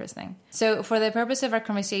interesting. So for the purpose of our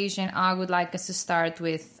conversation, I would like us to start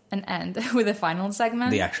with an end, with the final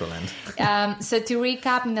segment. The actual end. So to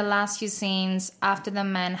recap, in the last few scenes, after the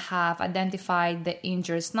men have identified the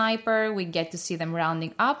injured sniper, we get to see them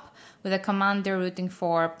rounding up, with a commander rooting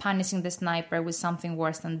for punishing the sniper with something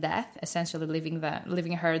worse than death, essentially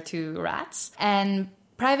leaving her to rats. And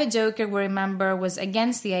Private Joker, we remember, was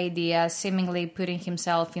against the idea, seemingly putting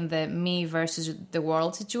himself in the me versus the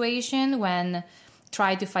world situation when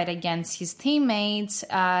tried to fight against his teammates.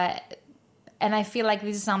 And I feel like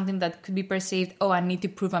this is something that could be perceived, I need to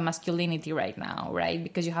prove my masculinity right now, right?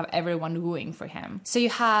 Because you have everyone wooing for him. So you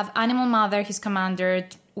have Animal Mother, his commander,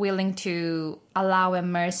 willing to allow a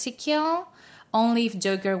mercy kill only if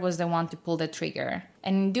Joker was the one to pull the trigger.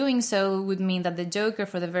 And in doing so would mean that the Joker,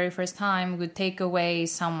 for the very first time, would take away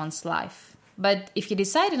someone's life. But if he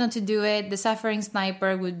decided not to do it, the suffering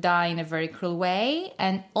sniper would die in a very cruel way.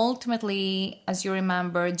 And ultimately, as you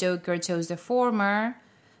remember, Joker chose the former,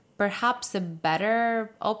 perhaps the better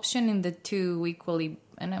option in the 2 equally,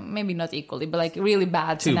 and maybe not equally, but like really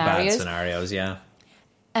bad scenarios. 2 bad scenarios, yeah.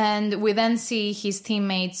 And we then see his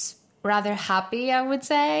teammates rather happy, I would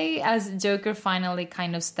say, as Joker finally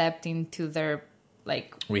kind of stepped into their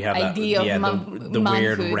we have idea of the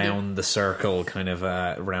weird round the circle kind of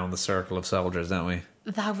round the circle of soldiers, don't we?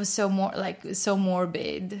 That was so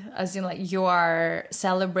morbid, as in you are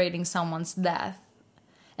celebrating someone's death.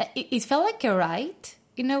 It felt like a rite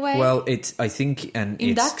in a way. Well, I think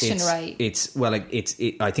induction, right?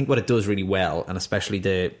 I think what it does really well, and especially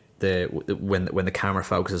when the camera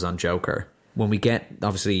focuses on Joker, when we get,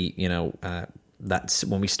 obviously, that's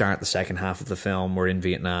when we start the second half of the film, we're in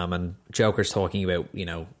Vietnam and Joker's talking about,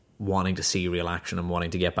 wanting to see real action and wanting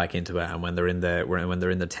to get back into it. And when they're in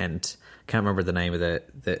the tent, can't remember the name of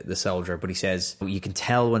the soldier, but he says you can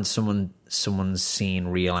tell when someone's seen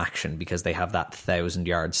real action because they have that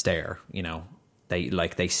 1,000-yard stare,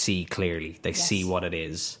 They see clearly. They see what it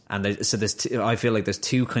is. And I feel like there's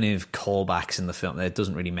 2 kind of callbacks in the film that it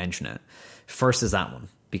doesn't really mention it. First is that one,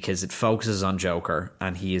 because it focuses on Joker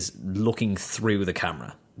and he is looking through the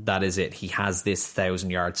camera. That is it. He has this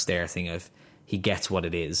 1,000-yard stare thing of he gets what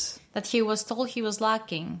it is. That he was told he was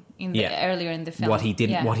lacking earlier in the film. What he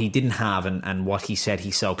didn't have and what he said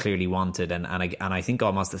he so clearly wanted. And I think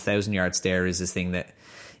almost the 1,000-yard stare is this thing that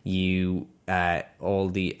you all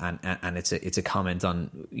the and it's a comment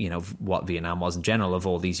on, you know, what Vietnam was in general, of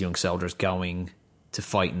all these young soldiers going to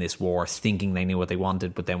fight in this war thinking they knew what they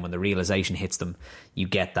wanted, but then when the realization hits them, you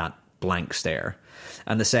get that blank stare.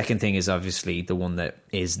 And the second thing is obviously the one that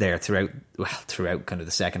is there throughout kind of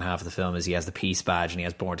the second half of the film, is he has the peace badge and he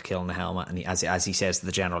has Born to Kill in the helmet, and as he says to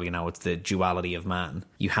the general, you know, it's the duality of man.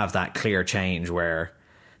 You have that clear change where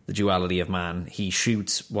the duality of man, he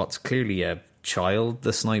shoots what's clearly a child,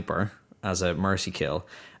 the sniper, as a mercy kill,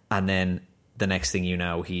 and then the next thing you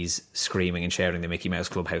know, he's screaming and shouting the Mickey Mouse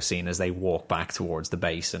Clubhouse scene as they walk back towards the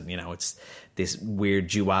base. And, you know, it's this weird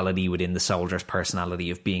duality within the soldier's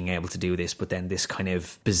personality of being able to do this, but then this kind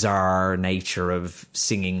of bizarre nature of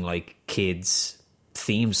singing like kids'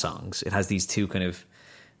 theme songs. It has these two kind of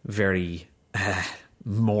very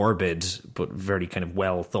morbid, but very kind of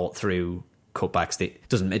well thought through cutbacks that it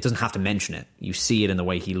doesn't have to mention it. You see it in the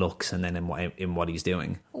way he looks and then in what he's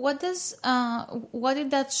doing. What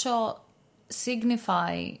did that shot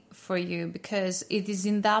signify for you? Because it is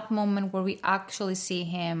in that moment where we actually see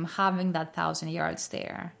him having that 1,000 yard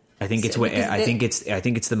stare. I think it's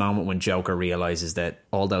the moment when Joker realizes that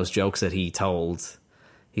all those jokes that he told,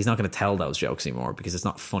 he's not going to tell those jokes anymore because it's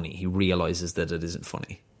not funny. He realizes that it isn't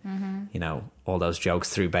funny. Mm-hmm. You know, all those jokes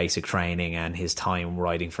through basic training and his time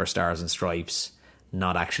riding for Stars and Stripes,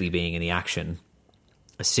 not actually being in the action.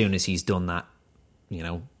 As soon as he's done that, you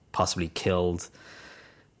know, possibly killed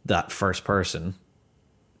that first person,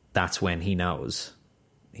 that's when he knows.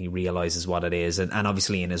 He realizes what it is. And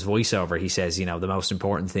obviously in his voiceover, he says, you know, the most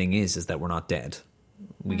important thing is that we're not dead.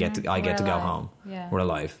 I get to go home. Yeah. We're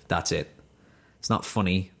alive. That's it. It's not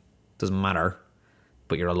funny. Doesn't matter.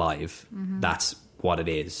 But you're alive. Mm-hmm. That's what it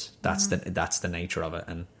is. That's the nature of it.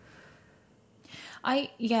 And I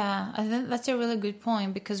think that's a really good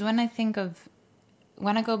point, because when I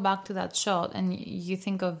go back to that shot and you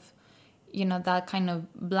think of, you know, that kind of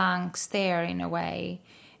blank stare in a way,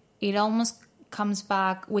 it almost comes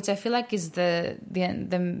back, which I feel like is the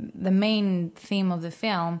main theme of the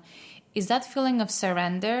film, is that feeling of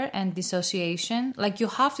surrender and dissociation. Like, you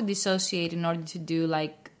have to dissociate in order to do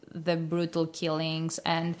like the brutal killings,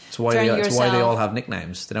 and it's why they all have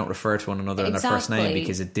nicknames. They don't refer to one another in their first name,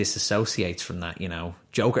 because it disassociates from that. You know,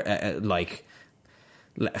 Joker, I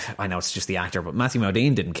know it's just the actor, but Matthew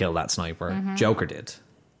Modine didn't kill that sniper. Mm-hmm. Joker did.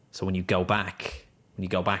 So when you go back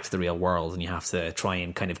to the real world and you have to try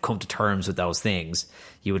and kind of come to terms with those things,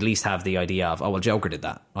 you at least have the idea of, oh well, Joker did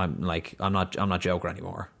that. I'm not Joker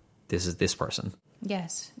anymore. This is this person.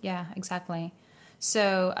 Yes, yeah, exactly.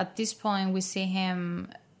 So at this point, we see him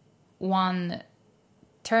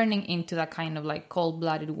turning into that kind of like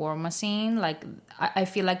cold-blooded war machine. Like, I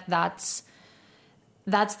feel like that's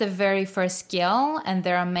the very first skill, and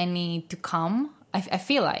there are many to come. I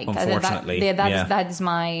feel like, unfortunately, that is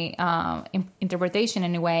my interpretation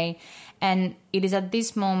anyway. And it is at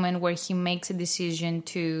this moment where he makes a decision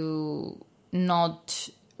to not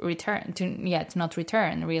return,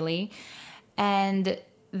 really. And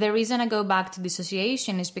the reason I go back to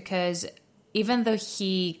dissociation is because even though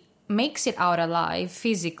he makes it out alive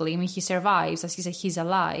physically, I mean, he survives, as he said, he's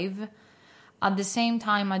alive. At the same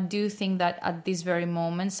time, I do think that at this very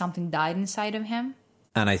moment, something died inside of him.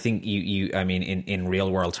 And I think I mean, in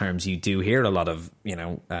real world terms, you do hear a lot of, you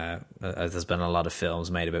know, there's been a lot of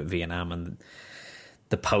films made about Vietnam and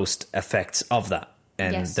the post effects of that.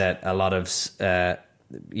 And yes, that a lot of,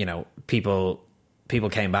 you know, people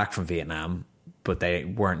came back from Vietnam, but they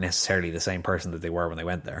weren't necessarily the same person that they were when they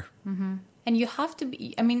went there. Mm-hmm. And you have to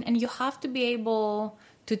be able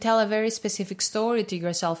to tell a very specific story to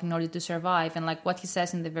yourself in order to survive. And like what he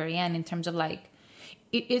says in the very end, in terms of like,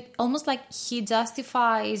 it almost like he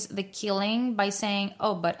justifies the killing by saying,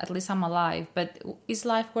 oh, but at least I'm alive. But is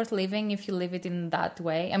life worth living if you live it in that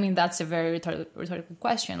way? I mean, that's a very rhetorical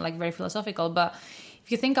question, like very philosophical. But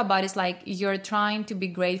if you think about it, it's like you're trying to be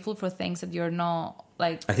grateful for things that you're not,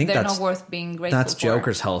 like, they're not worth being grateful for. That's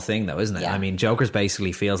Joker's whole thing, though, isn't it? Yeah. I mean, Joker's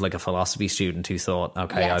basically feels like a philosophy student who thought,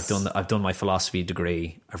 okay, yes, I've done my philosophy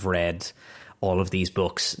degree. I've read all of these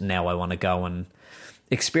books. Now I want to go and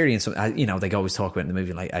experience, you know, they always talk about in the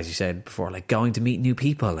movie, like, as you said before, like going to meet new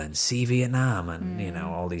people and see Vietnam and, you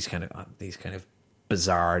know, all these kind of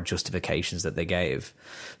bizarre justifications that they gave.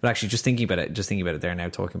 But actually, just thinking about it there now,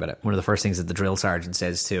 talking about it, one of the first things that the drill sergeant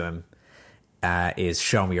says to him is,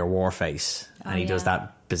 show me your war face. And he does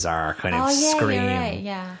that bizarre kind of scream. Right,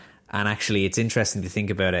 yeah. And actually, it's interesting to think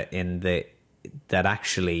about it that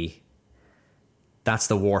actually that's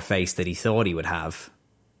the war face that he thought he would have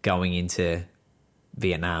going into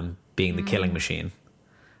Vietnam, being the killing machine.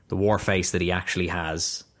 The war face that he actually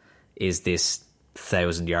has is this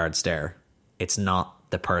 1,000 yard stare. It's not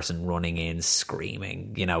the person running in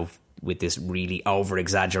screaming, you know, with this really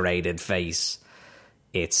over-exaggerated face.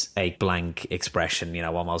 It's a blank expression, you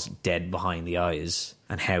know, almost dead behind the eyes,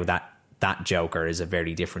 and how that Joker is a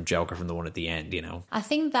very different Joker from the one at the end, you know. I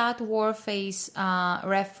think that Warface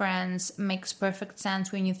reference makes perfect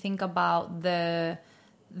sense when you think about the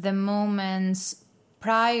moments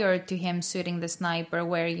prior to him shooting the sniper,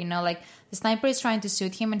 where, you know, like the sniper is trying to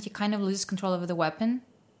shoot him and he kind of loses control of his weapon.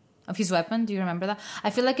 Do you remember that? I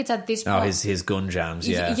feel like it's at this point. Oh, his gun jams,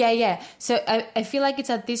 yeah. Yeah. So I feel like it's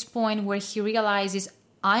at this point where he realizes,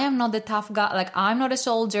 I am not the tough guy. Like, I'm not a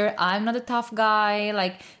soldier. I'm not a tough guy.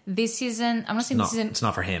 Like, this isn't... I'm not saying this isn't... It's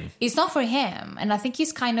not for him. It's not for him. And I think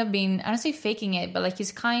he's kind of been... I don't say faking it, but, like,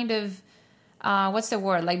 he's kind of... what's the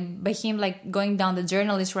word? Like, by him, like, going down the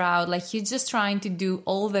journalist route, like, he's just trying to do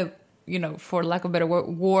all the, you know, for lack of a better word,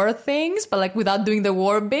 war things, but, like, without doing the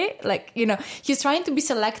war bit. Like, you know, he's trying to be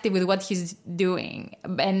selective with what he's doing.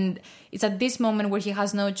 And it's at this moment where he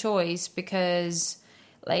has no choice, because,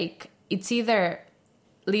 like, it's either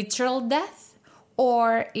literal death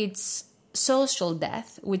or it's social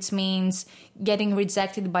death, which means getting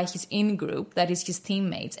rejected by his in-group, that is his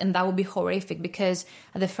teammates, and that would be horrific, because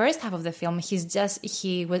at the first half of the film he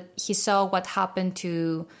saw what happened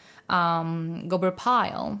to Gomer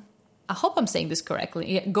Pyle. I hope I'm saying this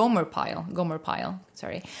correctly. Yeah, Gomer Pyle.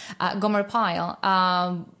 Sorry, Gomer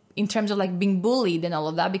Pyle. In terms of, like, being bullied and all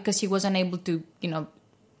of that, because he wasn't able to, you know,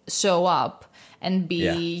 show up and be,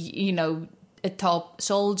 you know, a top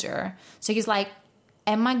soldier. So he's like,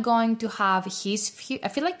 am I going to have his I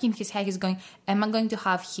feel like in his head he's going, am I going to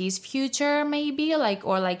have his future maybe, like,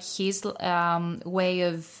 or like his way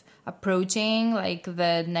of approaching, like,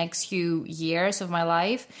 the next few years of my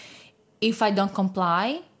life if I don't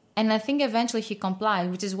comply? And I think eventually he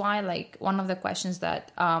complied, which is why, like, one of the questions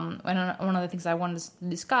that one of the things I wanted to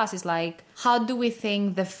discuss is, like, how do we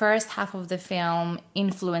think the first half of the film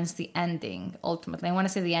influenced the ending ultimately? And when I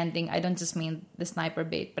say the ending, I don't just mean the sniper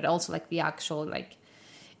bit, but also, like, the actual, like,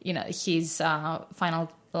 you know, his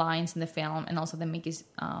final lines in the film, and also the Mickey's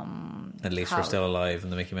at least we're still alive in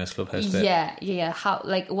the Mickey Mouse Clubhouse bit. Yeah. How,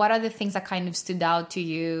 like, what are the things that kind of stood out to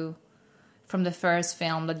you from the first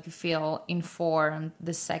film that you feel informed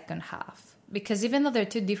the second half? Because even though they're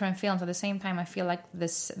two different films, at the same time, I feel like the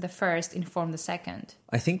first informed the second.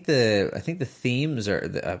 I think the themes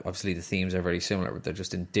are obviously the themes are very similar, but they're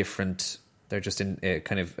just in different. They're just in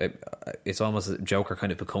kind of. It's almost that Joker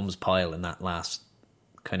kind of becomes Pyle in that last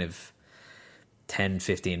kind of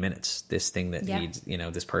 10-15 minutes. This thing that he'd, you know,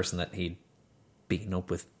 this person that he'd beaten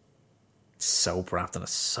up with soap wrapped in a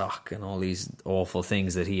sock and all these awful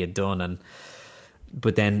things that he had done,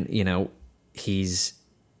 but then, you know,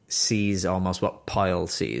 sees almost what Pyle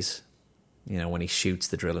sees, you know, when he shoots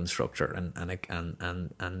the drill instructor, and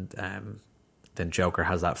then Joker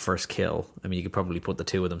has that first kill. I mean, you could probably put the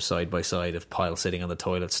two of them side by side, of Pyle sitting on the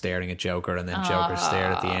toilet staring at Joker, and then Joker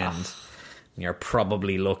stared at the end. You're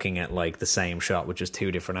probably looking at, like, the same shot with just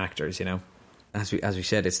two different actors, you know. As we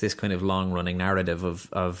said, it's this kind of long running narrative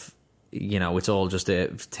of you know, it's all just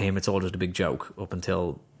to him, it's all just a big joke up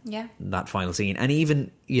until that final scene. And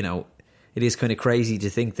even, you know, it is kind of crazy to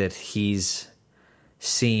think that he's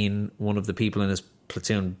seen one of the people in his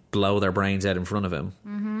platoon blow their brains out in front of him.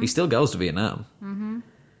 Mm-hmm. He still goes to Vietnam. Mm-hmm.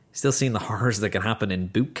 Still seeing the horrors that can happen in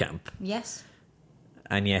boot camp. Yes.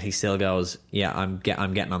 And yet he still goes, yeah, I'm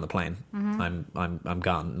getting on the plane. Mm-hmm. I'm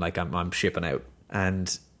gone. Like, I'm shipping out.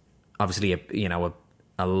 And obviously, you know,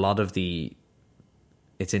 a lot of the.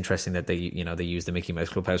 It's interesting that they use the Mickey Mouse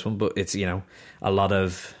Clubhouse one, but it's, you know, a lot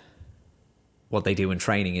of what they do in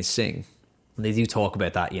training is sing. And they do talk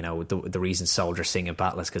about that, you know, the reason soldiers sing in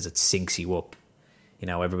battle is because it syncs you up. You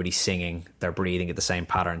know, everybody's singing, they're breathing at the same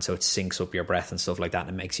pattern, so it syncs up your breath and stuff like that, and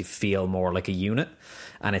it makes you feel more like a unit.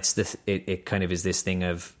 And it's it kind of is this thing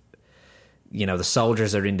of, you know, the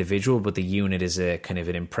soldiers are individual, but the unit is a kind of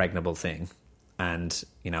an impregnable thing. And,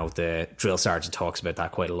 you know, the drill sergeant talks about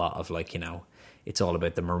that quite a lot, of, like, you know, it's all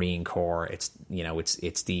about the Marine Corps. It's, you know, it's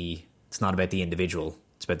not about the individual.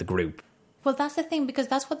 It's about the group. Well, that's the thing, because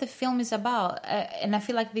that's what the film is about. And I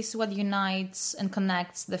feel like this is what unites and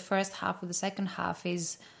connects the first half with the second half,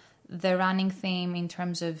 is the running theme in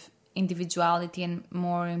terms of individuality, and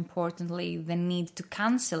more importantly, the need to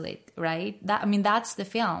cancel it, right? That's the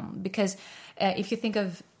film. Because if you think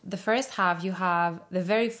of the first half, you have the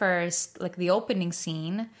very first, like, the opening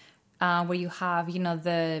scene, where you have, you know,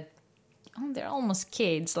 they're almost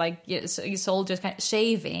kids, like, soldiers kind of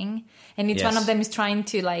shaving, and each one of them is trying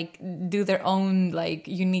to, like, do their own, like,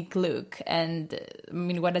 unique look. And I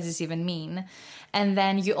mean, what does this even mean? And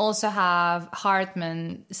then you also have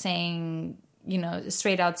Hartman saying, you know,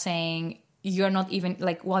 straight out saying, you're not even,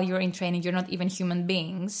 like, while you're in training, you're not even human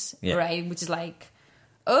beings, Yeah. right? Which is like,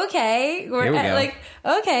 okay, Here we go. like,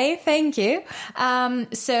 okay, thank you.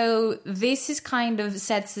 So this is kind of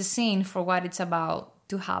sets the scene for what it's about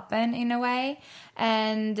to happen in a way.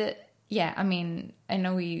 And yeah, I mean, I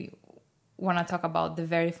know we want to talk about the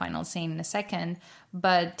very final scene in a second,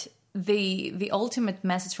 but the ultimate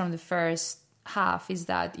message from the first half is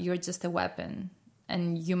that you're just a weapon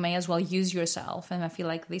and you may as well use yourself. And I feel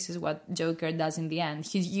like this is what Joker does in the end.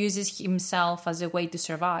 He uses himself as a way to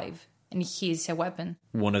survive, and he's a weapon.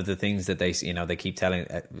 One of the things that they keep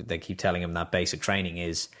telling him that basic training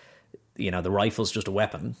is, the rifle's just a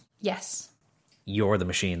weapon. Yes. You're the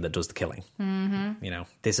machine that does the killing. Mm-hmm.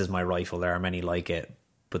 This is my rifle. There are many like it,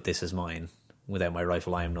 but this is mine. Without my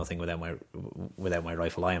rifle, I am nothing. Without my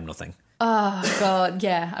rifle, I am nothing. Oh God,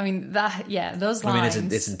 yeah. I mean those lines. I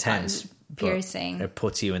mean, it's intense, piercing. It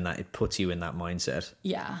puts you in that mindset.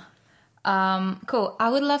 Yeah. Cool. I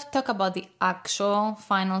would love to talk about the actual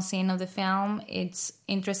final scene of the film. It's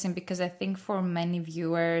interesting because I think for many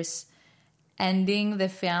viewers, ending the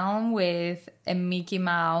film with a Mickey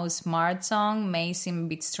Mouse Mart song may seem a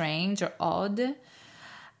bit strange or odd.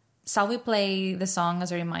 Shall we play the song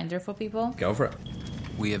as a reminder for people? Go for it.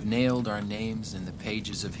 We have nailed our names in the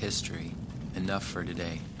pages of history. Enough for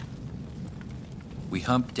today. We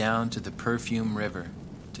hump down to the perfume river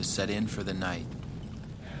to set in for the night.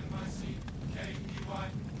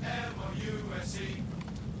 M-I-C-K-E-Y-M-O-U-S-E.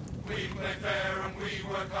 We play fair and we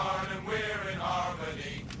work hard and we're in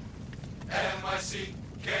harmony.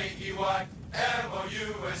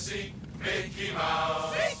 M-I-C-K-E-Y-M-O-U-S-E. Mickey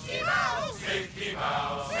Mouse. Mickey Mouse. Mickey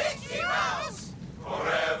Mouse. Mickey Mouse.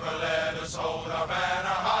 Forever let us hold our banner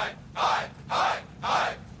high, high, high,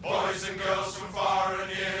 high. Boys and girls from far and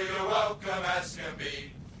near, you're welcome as can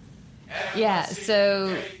be. Yeah,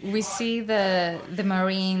 so we see the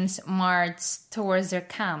Marines march towards their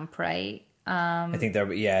camp, right? I think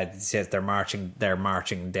they're marching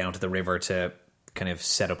down to the river to kind of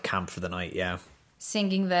set up camp for the night. Yeah,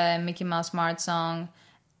 singing the Mickey Mouse Mart song.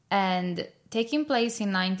 And taking place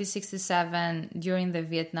in 1967 during the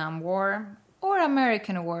Vietnam War, or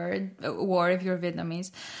American war if you're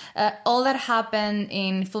Vietnamese, all that happened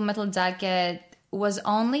in Full Metal Jacket was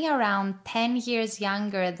only around 10 years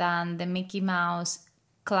younger than the Mickey Mouse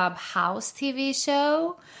Clubhouse TV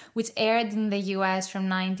show, which aired in the US from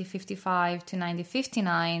 1955 to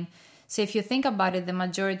 1959. So if you think about it, the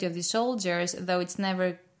majority of the soldiers, though it's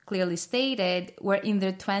never clearly stated, were in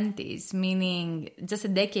their 20s, meaning just a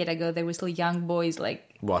decade ago they were still young boys,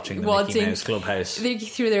 like watching Mickey Mouse Clubhouse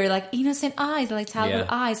through their like innocent eyes, like childhood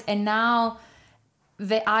eyes. And now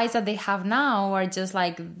the eyes that they have now are just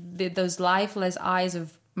like those lifeless eyes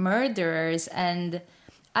of murderers. And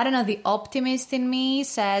I don't know, the optimist in me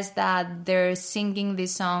says that they're singing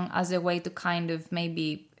this song as a way to kind of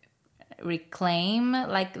maybe reclaim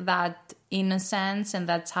like that innocence and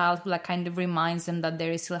that childhood, like kind of reminds them that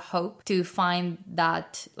there is still hope to find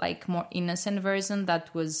that like more innocent version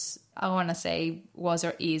that was, I want to say, was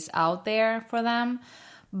or is out there for them.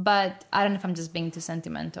 But I don't know if I'm just being too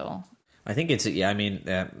sentimental. I think it's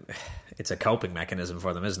a coping mechanism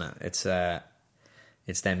for them, isn't it?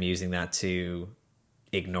 It's them using that to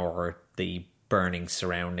ignore the burning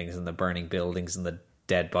surroundings and the burning buildings and the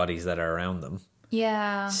dead bodies that are around them.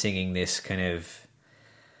 Yeah. Singing this kind of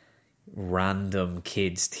random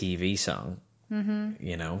kids TV song,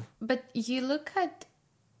 But you look at,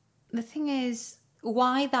 the thing is,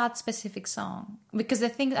 why that specific song? Because I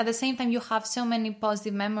think at the same time you have so many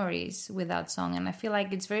positive memories with that song, and I feel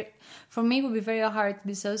like for me it would be very hard to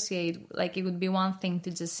dissociate. Like it would be one thing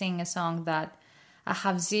to just sing a song that I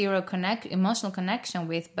have zero emotional connection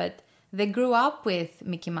with, but they grew up with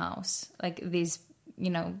Mickey Mouse, like these,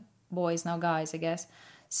 boys, now guys, I guess.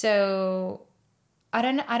 So I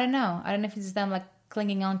don't know. I don't know if it's them like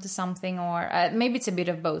clinging on to something, or maybe it's a bit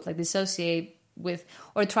of both, like dissociate with,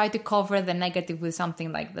 or try to cover the negative with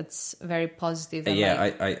something like that's very positive. And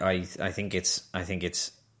I think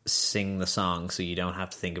it's sing the song so you don't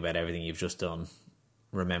have to think about everything you've just done.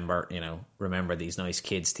 Remember these nice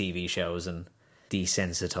kids TV shows and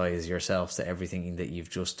desensitize yourself to everything that you've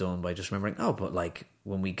just done by just remembering, but like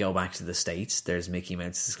when we go back to the States, there's Mickey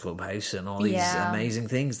Mouse's Clubhouse and all these amazing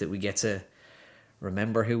things that we get to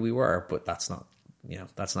remember who we were. But that's not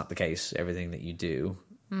the case. Everything that you do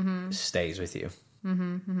stays with you.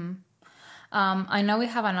 I know we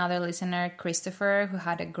have another listener, Christopher, who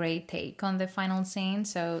had a great take on the final scene,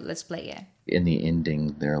 so let's play it. In the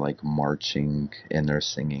ending, they're like marching and they're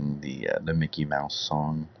singing the Mickey Mouse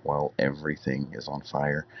song while everything is on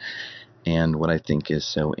fire. And what I think is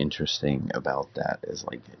so interesting about that is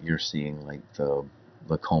like you're seeing like the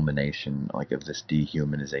the culmination, like, of this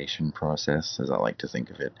dehumanization process, as I like to think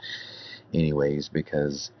of it anyways,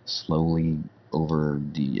 because slowly over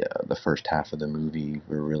the first half of the movie,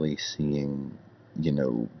 we're really seeing, you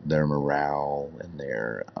know, their morale and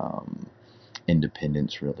their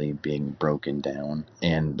independence really being broken down.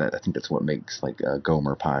 And I think that's what makes, like,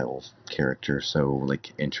 Gomer Pyle's character so,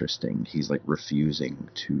 like, interesting. He's, like, refusing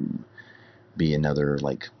to be another,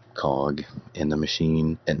 like, cog in the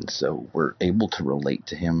machine, and so we're able to relate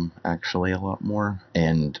to him actually a lot more.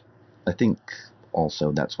 And I think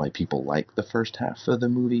also that's why people like the first half of the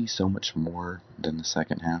movie so much more than the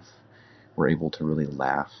second half. We're able to really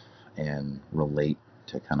laugh and relate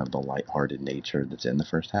to kind of the lighthearted nature that's in the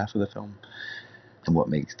first half of the film. And what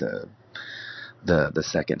makes the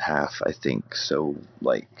second half, I think, so,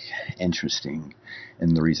 like, interesting,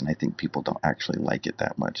 and the reason I think people don't actually like it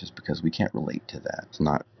that much is because we can't relate to that. It's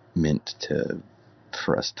not meant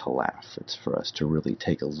for us to laugh. It's for us to really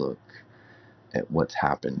take a look at what's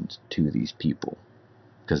happened to these people,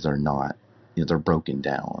 because they're not, you know, they're broken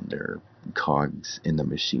down. They're cogs in the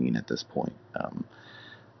machine at this point.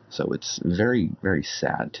 So it's very, very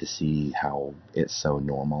sad to see how it's so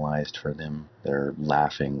normalized for them. They're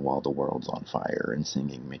laughing while the world's on fire and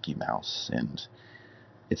singing Mickey Mouse, and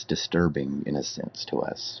it's disturbing in a sense to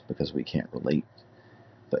us because we can't relate.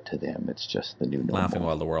 But to them, it's just the new normal. Laughing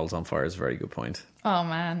while the world's on fire is a very good point. Oh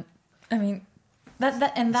man, I mean,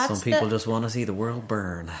 that's some people just want to see the world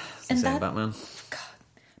burn. That's the same Batman. God,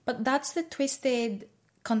 but that's the twisted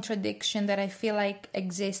contradiction that I feel like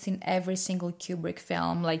exists in every single Kubrick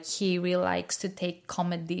film. Like, he really likes to take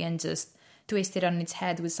comedy and just twist it on its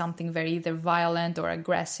head with something very either violent or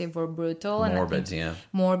aggressive or brutal. Morbid,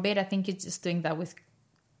 Morbid. I think he's just doing that with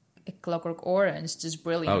A Clockwork Orange just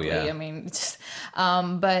brilliantly. Oh, yeah. I mean, just,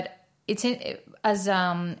 but it's as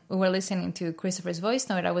we were listening to Christopher's voice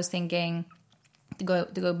note, I was thinking to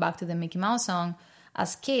go back to the Mickey Mouse song.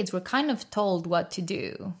 As kids, we're kind of told what to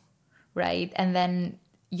do, right? And then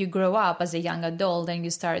you grow up as a young adult and you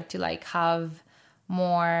start to, like, have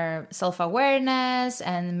more self-awareness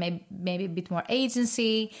and maybe a bit more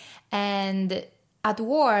agency. And at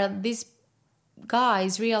war, these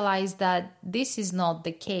guys realize that this is not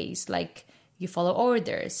the case. Like, you follow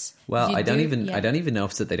orders. Well, I don't even know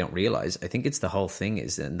if it's that they don't realize. I think it's the whole thing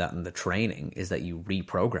is in the training is that you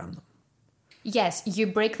reprogram them. Yes, you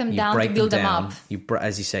break them down to build them up.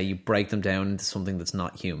 As you say, you break them down into something that's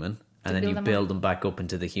not human, and then you build them back up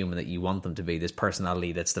into the human that you want them to be. This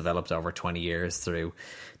personality that's developed over 20 years through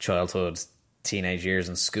childhood, teenage years,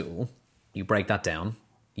 and school. You break that down.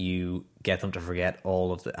 You get them to forget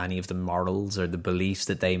all of any of the morals or the beliefs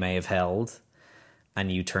that they may have held,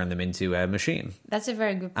 and you turn them into a machine. That's a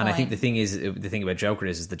very good point. And I think the thing about Joker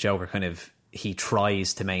is the Joker kind of, he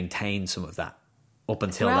tries to maintain some of that up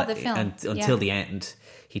until the end.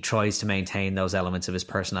 He tries to maintain those elements of his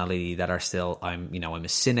personality that are still, I'm a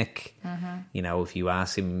cynic. Mm-hmm. You know, if you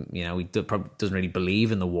ask him, you know, he doesn't really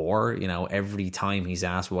believe in the war. You know, every time he's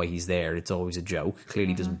asked why he's there, it's always a joke.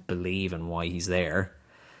 Clearly doesn't believe in why he's there.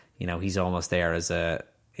 You know, he's almost there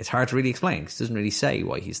it's hard to really explain because he doesn't really say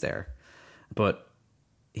why he's there. But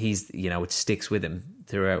he's, you know, it sticks with him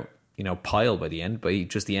throughout, you know, Pyle by the end,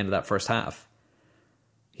 just the end of that first half.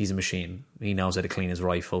 He's a machine. He knows how to clean his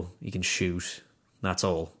rifle. He can shoot. That's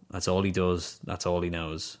all. That's all he does. That's all he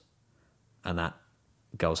knows. And that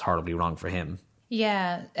goes horribly wrong for him.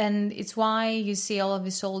 Yeah, and it's why you see all of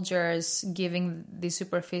the soldiers giving the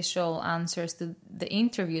superficial answers to the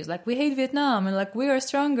interviews. Like, we hate Vietnam, and, like, we are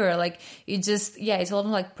stronger. Like, it's a lot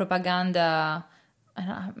of, like, propaganda.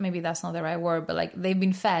 Maybe that's not the right word, but, like, they've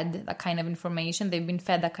been fed that kind of information. They've been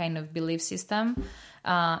fed that kind of belief system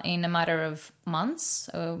in a matter of months.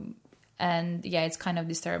 And, yeah, it's kind of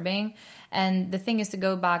disturbing. And the thing is to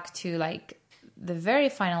go back to, like, the very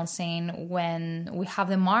final scene when we have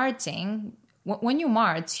the marching. When you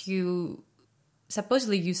march, you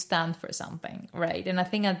stand for something, right? And I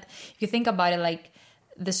think that if you think about it, like,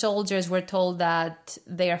 the soldiers were told that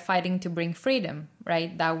they are fighting to bring freedom,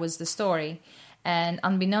 right? That was the story. And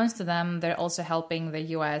unbeknownst to them, they're also helping the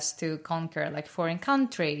US to conquer, like, foreign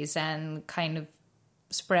countries and kind of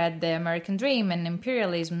spread the American dream and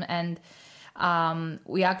imperialism. And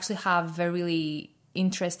we actually have a really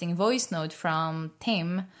interesting voice note from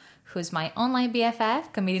Tim, who's my online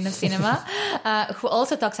BFF, comedian of cinema, who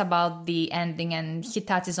also talks about the ending, and he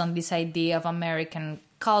touches on this idea of American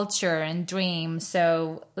culture and dream.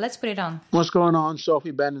 So let's put it on. What's going on,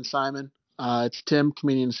 Sophie, Ben, and Simon? It's Tim,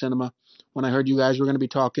 comedian of cinema. When I heard you guys were going to be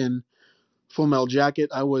talking Full Metal Jacket,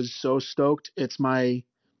 I was so stoked. It's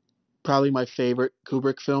probably my favorite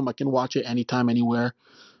Kubrick film. I can watch it anytime, anywhere,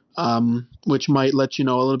 which might let you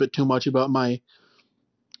know a little bit too much about my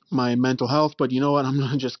my mental health, but you know what? I'm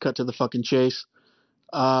going to just cut to the fucking chase.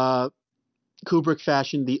 Kubrick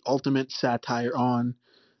fashioned the ultimate satire on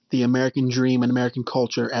the American dream and American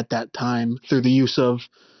culture at that time through the use of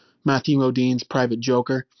Matthew Modine's Private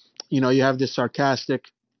Joker. You know, you have this sarcastic,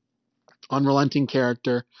 unrelenting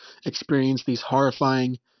character experience these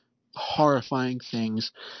horrifying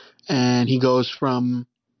things, and he goes from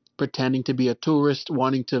pretending to be a tourist,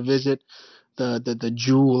 wanting to visit the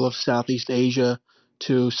jewel of Southeast Asia,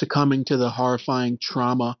 to succumbing to the horrifying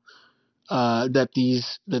trauma that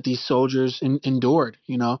these soldiers endured.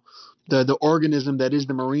 You know, the organism that is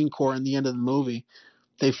the Marine Corps in the end of the movie,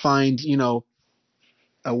 they find, you know,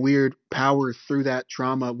 a weird power through that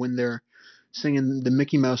trauma when they're singing the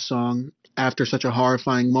Mickey Mouse song after such a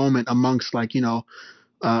horrifying moment amongst, like, you know,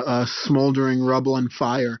 smoldering rubble and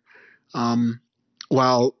fire.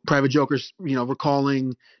 While Private Joker's, you know,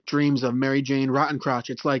 recalling dreams of Mary Jane Rottencrotch.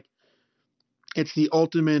 It's like, it's the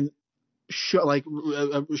ultimate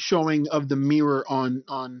showing of the mirror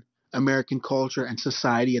on American culture and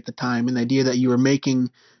society at the time, and the idea that you were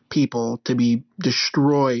making people to be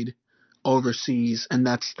destroyed overseas, and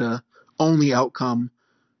that's the only outcome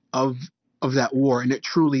of that war, and it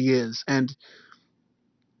truly is. And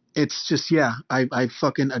it's just, yeah, I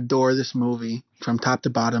fucking adore this movie from top to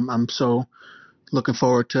bottom. I'm so looking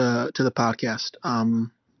forward to the podcast.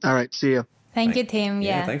 All right, see ya. Thank you, Tim.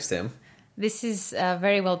 Yeah, thanks, Tim. This is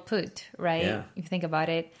very well put, right? Yeah. If you think about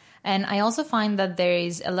it. And I also find that there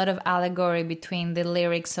is a lot of allegory between the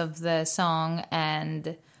lyrics of the song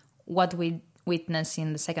and what we witness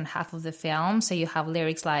in the second half of the film. So you have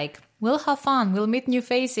lyrics like, we'll have fun, we'll meet new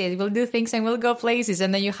faces, we'll do things and we'll go places.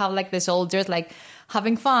 And then you have like the soldiers like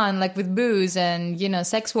having fun, like with booze and, you know,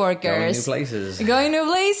 sex workers. Going new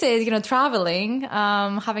places, you know, traveling,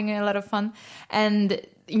 having a lot of fun. And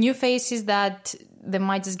new faces that they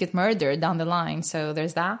might just get murdered down the line. So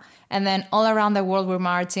there's that. And then all around the world we're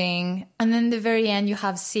marching. And then the very end you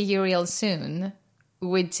have See You Real Soon,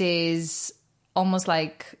 which is almost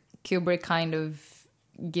like Kubrick kind of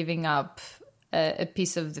giving up a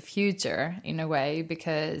piece of the future in a way,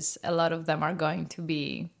 because a lot of them are going to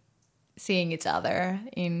be seeing each other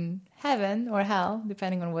in heaven or hell,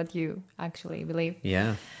 depending on what you actually believe.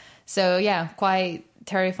 Yeah. So yeah, quite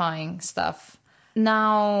terrifying stuff.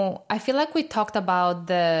 Now, I feel like we talked about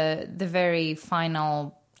the very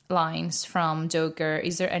final lines from Joker.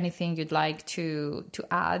 Is there anything you'd like to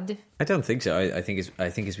add? I don't think so. I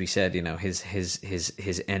think as we said, you know,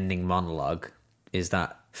 his ending monologue is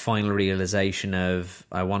that final realization of,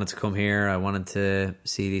 I wanted to come here, I wanted to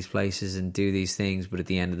see these places and do these things, but at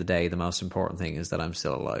the end of the day, the most important thing is that I'm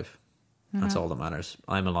still alive. Mm-hmm. That's all that matters.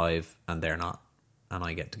 I'm alive and they're not, and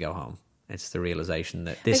I get to go home. It's the realization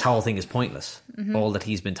that this whole thing is pointless. Mm-hmm. All that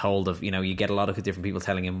he's been told of, you know, you get a lot of different people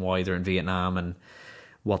telling him why they're in Vietnam and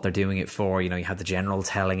what they're doing it for. You know, you had the general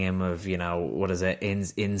telling him of, you know, what is it,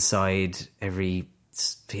 inside every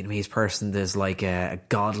Vietnamese person there's like a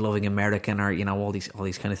God-loving American, or, you know, all these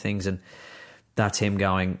kind of things. And that's him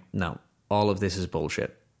going, no, all of this is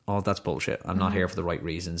bullshit. All that's bullshit. I'm not here for the right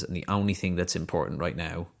reasons. And the only thing that's important right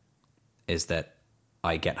now is that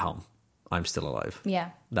I get home. I'm still alive.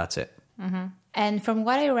 Yeah. That's it. Mm-hmm. And from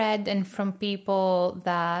what I read and from people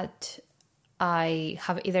that I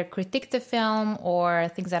have either critiqued the film or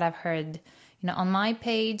things that I've heard, you know, on my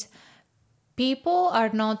page, people are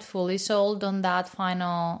not fully sold on that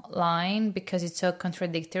final line because it's so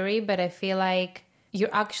contradictory. But I feel like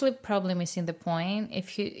you're actually probably missing the point.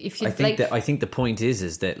 If you, I think the point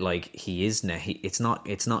is that like he is now. It's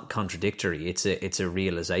not contradictory. It's a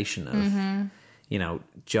realization of. Mm-hmm. You know,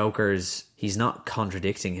 he's not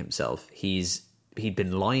contradicting himself. He'd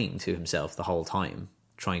been lying to himself the whole time,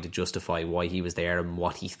 trying to justify why he was there and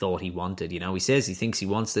what he thought he wanted. You know, he says he thinks he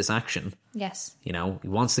wants this action. Yes. You know, he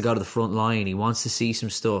wants to go to the front line. He wants to see some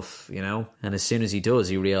stuff, you know. And as soon as he does,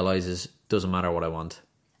 he realizes, doesn't matter what I want.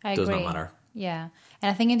 I does agree. not matter. Yeah.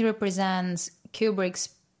 And I think it represents Kubrick's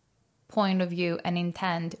point of view and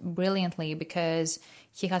intent brilliantly, because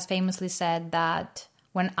he has famously said that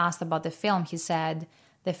when asked about the film, he said,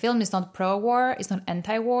 the film is not pro-war, it's not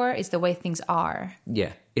anti-war, it's the way things are.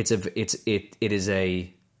 Yeah, it's just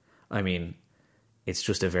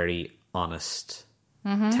a very honest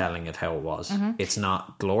telling of how it was. Mm-hmm. It's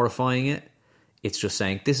not glorifying it. It's just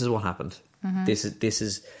saying, this is what happened. Mm-hmm.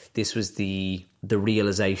 This was the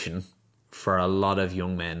realization for a lot of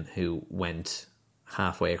young men who went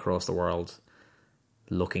halfway across the world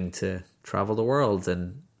looking to travel the world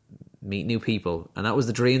and meet new people. And that was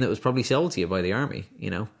the dream that was probably sold to you by the army, you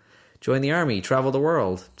know. Join the army, travel the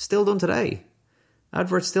world. Still done today.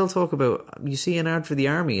 Adverts still talk about, you see an ad for the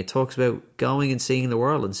army, it talks about going and seeing the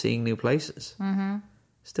world and seeing new places. Mm-hmm.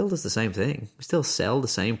 still does the same thing. We still sell the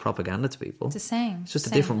same propaganda to people. It's the same. It's just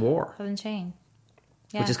same. a different war. Hasn't changed.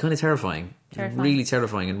 Yeah. Which is kind of terrifying. Really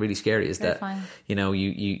terrifying and really scary is terrifying. That, you know,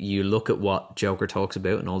 you look at what Joker talks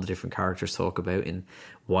about and all the different characters talk about and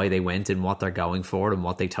why they went and what they're going for and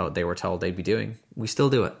what they were told they'd be doing. We still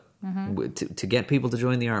do it. Mm-hmm. To get people to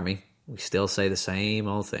join the army, we still say the same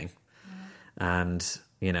old thing. Mm-hmm. And,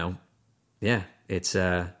 you know, yeah, it's,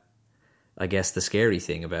 I guess the scary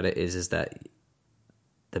thing about it is that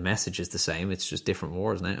the message is the same. It's just different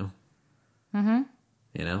wars now. Mm-hmm.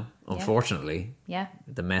 You know, unfortunately,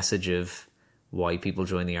 the message of why people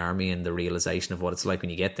join the army and the realization of what it's like when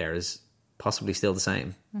you get there is possibly still the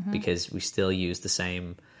same, because we still use the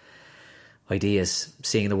same ideas,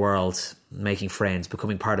 seeing the world, making friends,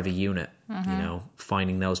 becoming part of a unit, you know,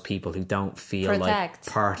 finding those people who don't feel like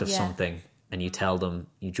part of something, and you tell them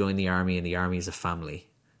you join the army and the army is a family.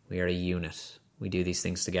 We are a unit. We do these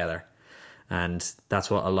things together. And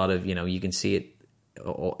that's what a lot of, you know, you can see it,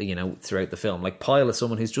 you know, throughout the film. Like Pyle is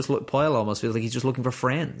someone who's Pyle almost feels like he's just looking for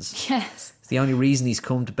friends. Yes. The only reason he's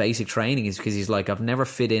come to basic training is because he's like, I've never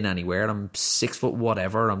fit in anywhere. I'm 6 foot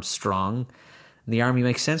whatever. I'm strong. And the army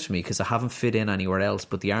makes sense for me because I haven't fit in anywhere else.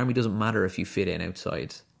 But the army doesn't matter if you fit in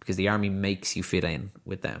outside, because the army makes you fit in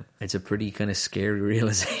with them. It's a pretty kind of scary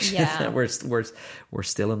realization that we're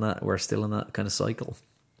still in that kind of cycle.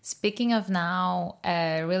 Speaking of now,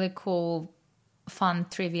 a really cool, fun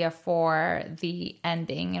trivia for the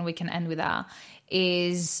ending, and we can end with that,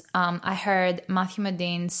 is I heard Matthew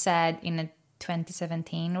Modine said in a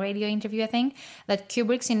 2017 radio interview, I think, that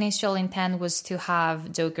Kubrick's initial intent was to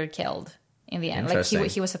have Joker killed in the end. Like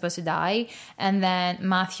he was supposed to die, and then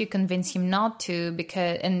Matthew convinced him not to,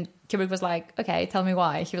 and Kubrick was like, okay, tell me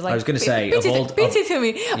why. He was like, I was going to say, Of all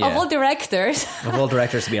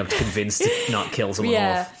directors to be able to convince to not kill someone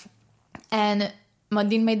off. And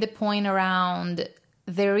Modine made the point around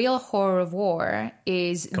the real horror of war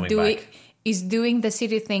is doing the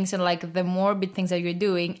silly things and like the morbid things that you're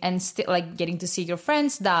doing, and still like getting to see your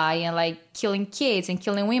friends die and like killing kids and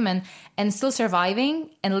killing women and still surviving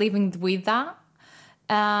and living with that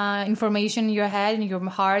information in your head and your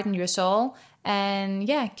heart and your soul. And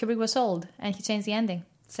yeah, Kubrick was sold and he changed the ending.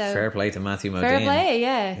 So fair play to Matthew Modine. Fair play,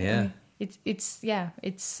 yeah.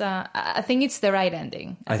 It's I think it's the right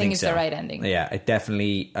ending. I think it's the right ending. Yeah, it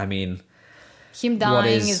definitely, I mean, him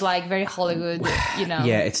dying is like very Hollywood, you know.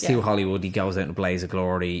 Yeah, it's too Hollywood. He goes out in a blaze of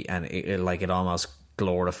glory, and it almost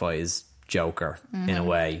glorifies Joker in a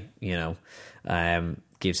way, you know.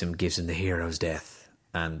 Gives him the hero's death,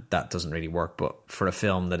 and that doesn't really work. But for a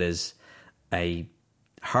film that is a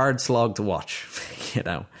hard slog to watch, you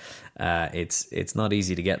know, it's not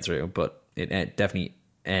easy to get through, but it definitely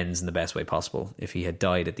ends in the best way possible. If he had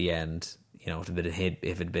died at the end, you know, if it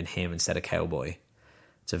had been him instead of Cowboy,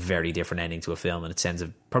 it's a very different ending to a film, and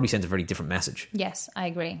it probably sends a very different message. Yes, I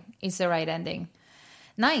agree. It's the right ending.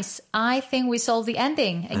 Nice. I think we solved the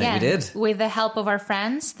ending again. I think we did. With the help of our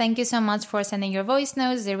friends. Thank you so much for sending your voice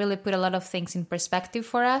notes. They really put a lot of things in perspective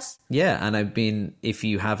for us. Yeah, and if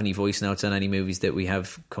you have any voice notes on any movies that we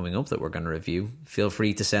have coming up that we're going to review, feel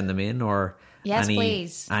free to send them in, or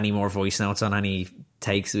please. Any more voice notes on any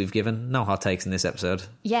takes that we've given. No hot takes in this episode.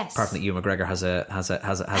 Yes. Apart from that, Ewan McGregor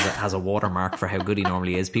has a watermark for how good he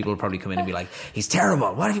normally is. People will probably come in and be like, "He's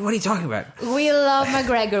terrible. What are you talking about?" We love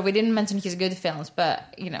McGregor. We didn't mention his good films,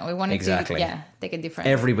 but you know, we wanted to take a different.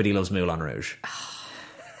 Everybody loves Moulin Rouge.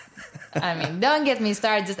 I mean, don't get me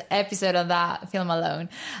started. Just episode on that film alone.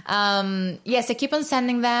 So keep on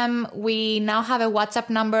sending them. We now have a WhatsApp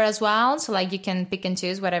number as well, so like you can pick and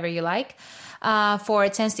choose whatever you like. For a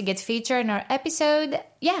chance to get featured in our episode.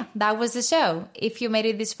 Yeah, that was the show. If you made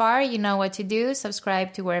it this far, you know what to do.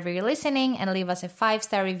 Subscribe to wherever you're listening and leave us a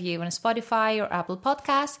 5-star review on Spotify or Apple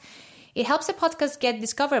Podcasts. It helps the podcast get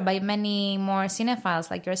discovered by many more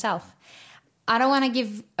cinephiles like yourself. I don't want to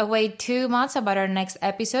give away too much about our next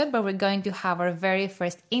episode, but we're going to have our very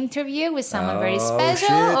first interview with someone very special.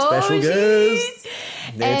 Special guest.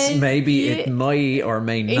 It might or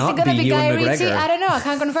may not be Ewan McGregor. I don't know. I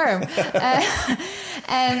can't confirm.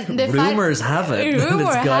 And the rumors have it. It's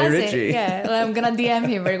Guy Ritchie. Yeah, well, I'm gonna DM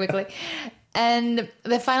him very quickly. And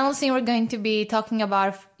the final scene we're going to be talking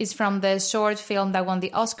about is from the short film that won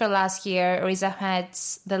the Oscar last year, Riz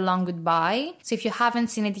Ahmed's The Long Goodbye. So if you haven't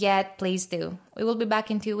seen it yet, please do. We will be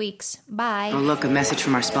back in 2 weeks. Bye. Oh, look, a message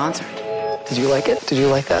from our sponsor. Did you like it? Did you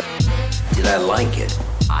like that? Did I like it?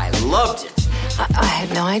 I loved it. I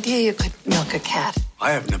had no idea you could milk a cat.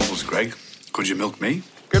 I have nipples, Greg. Could you milk me?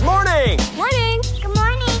 Good morning. Morning. Good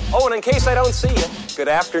morning. Oh, and in case I don't see you, good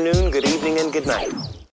afternoon, good evening, and good night.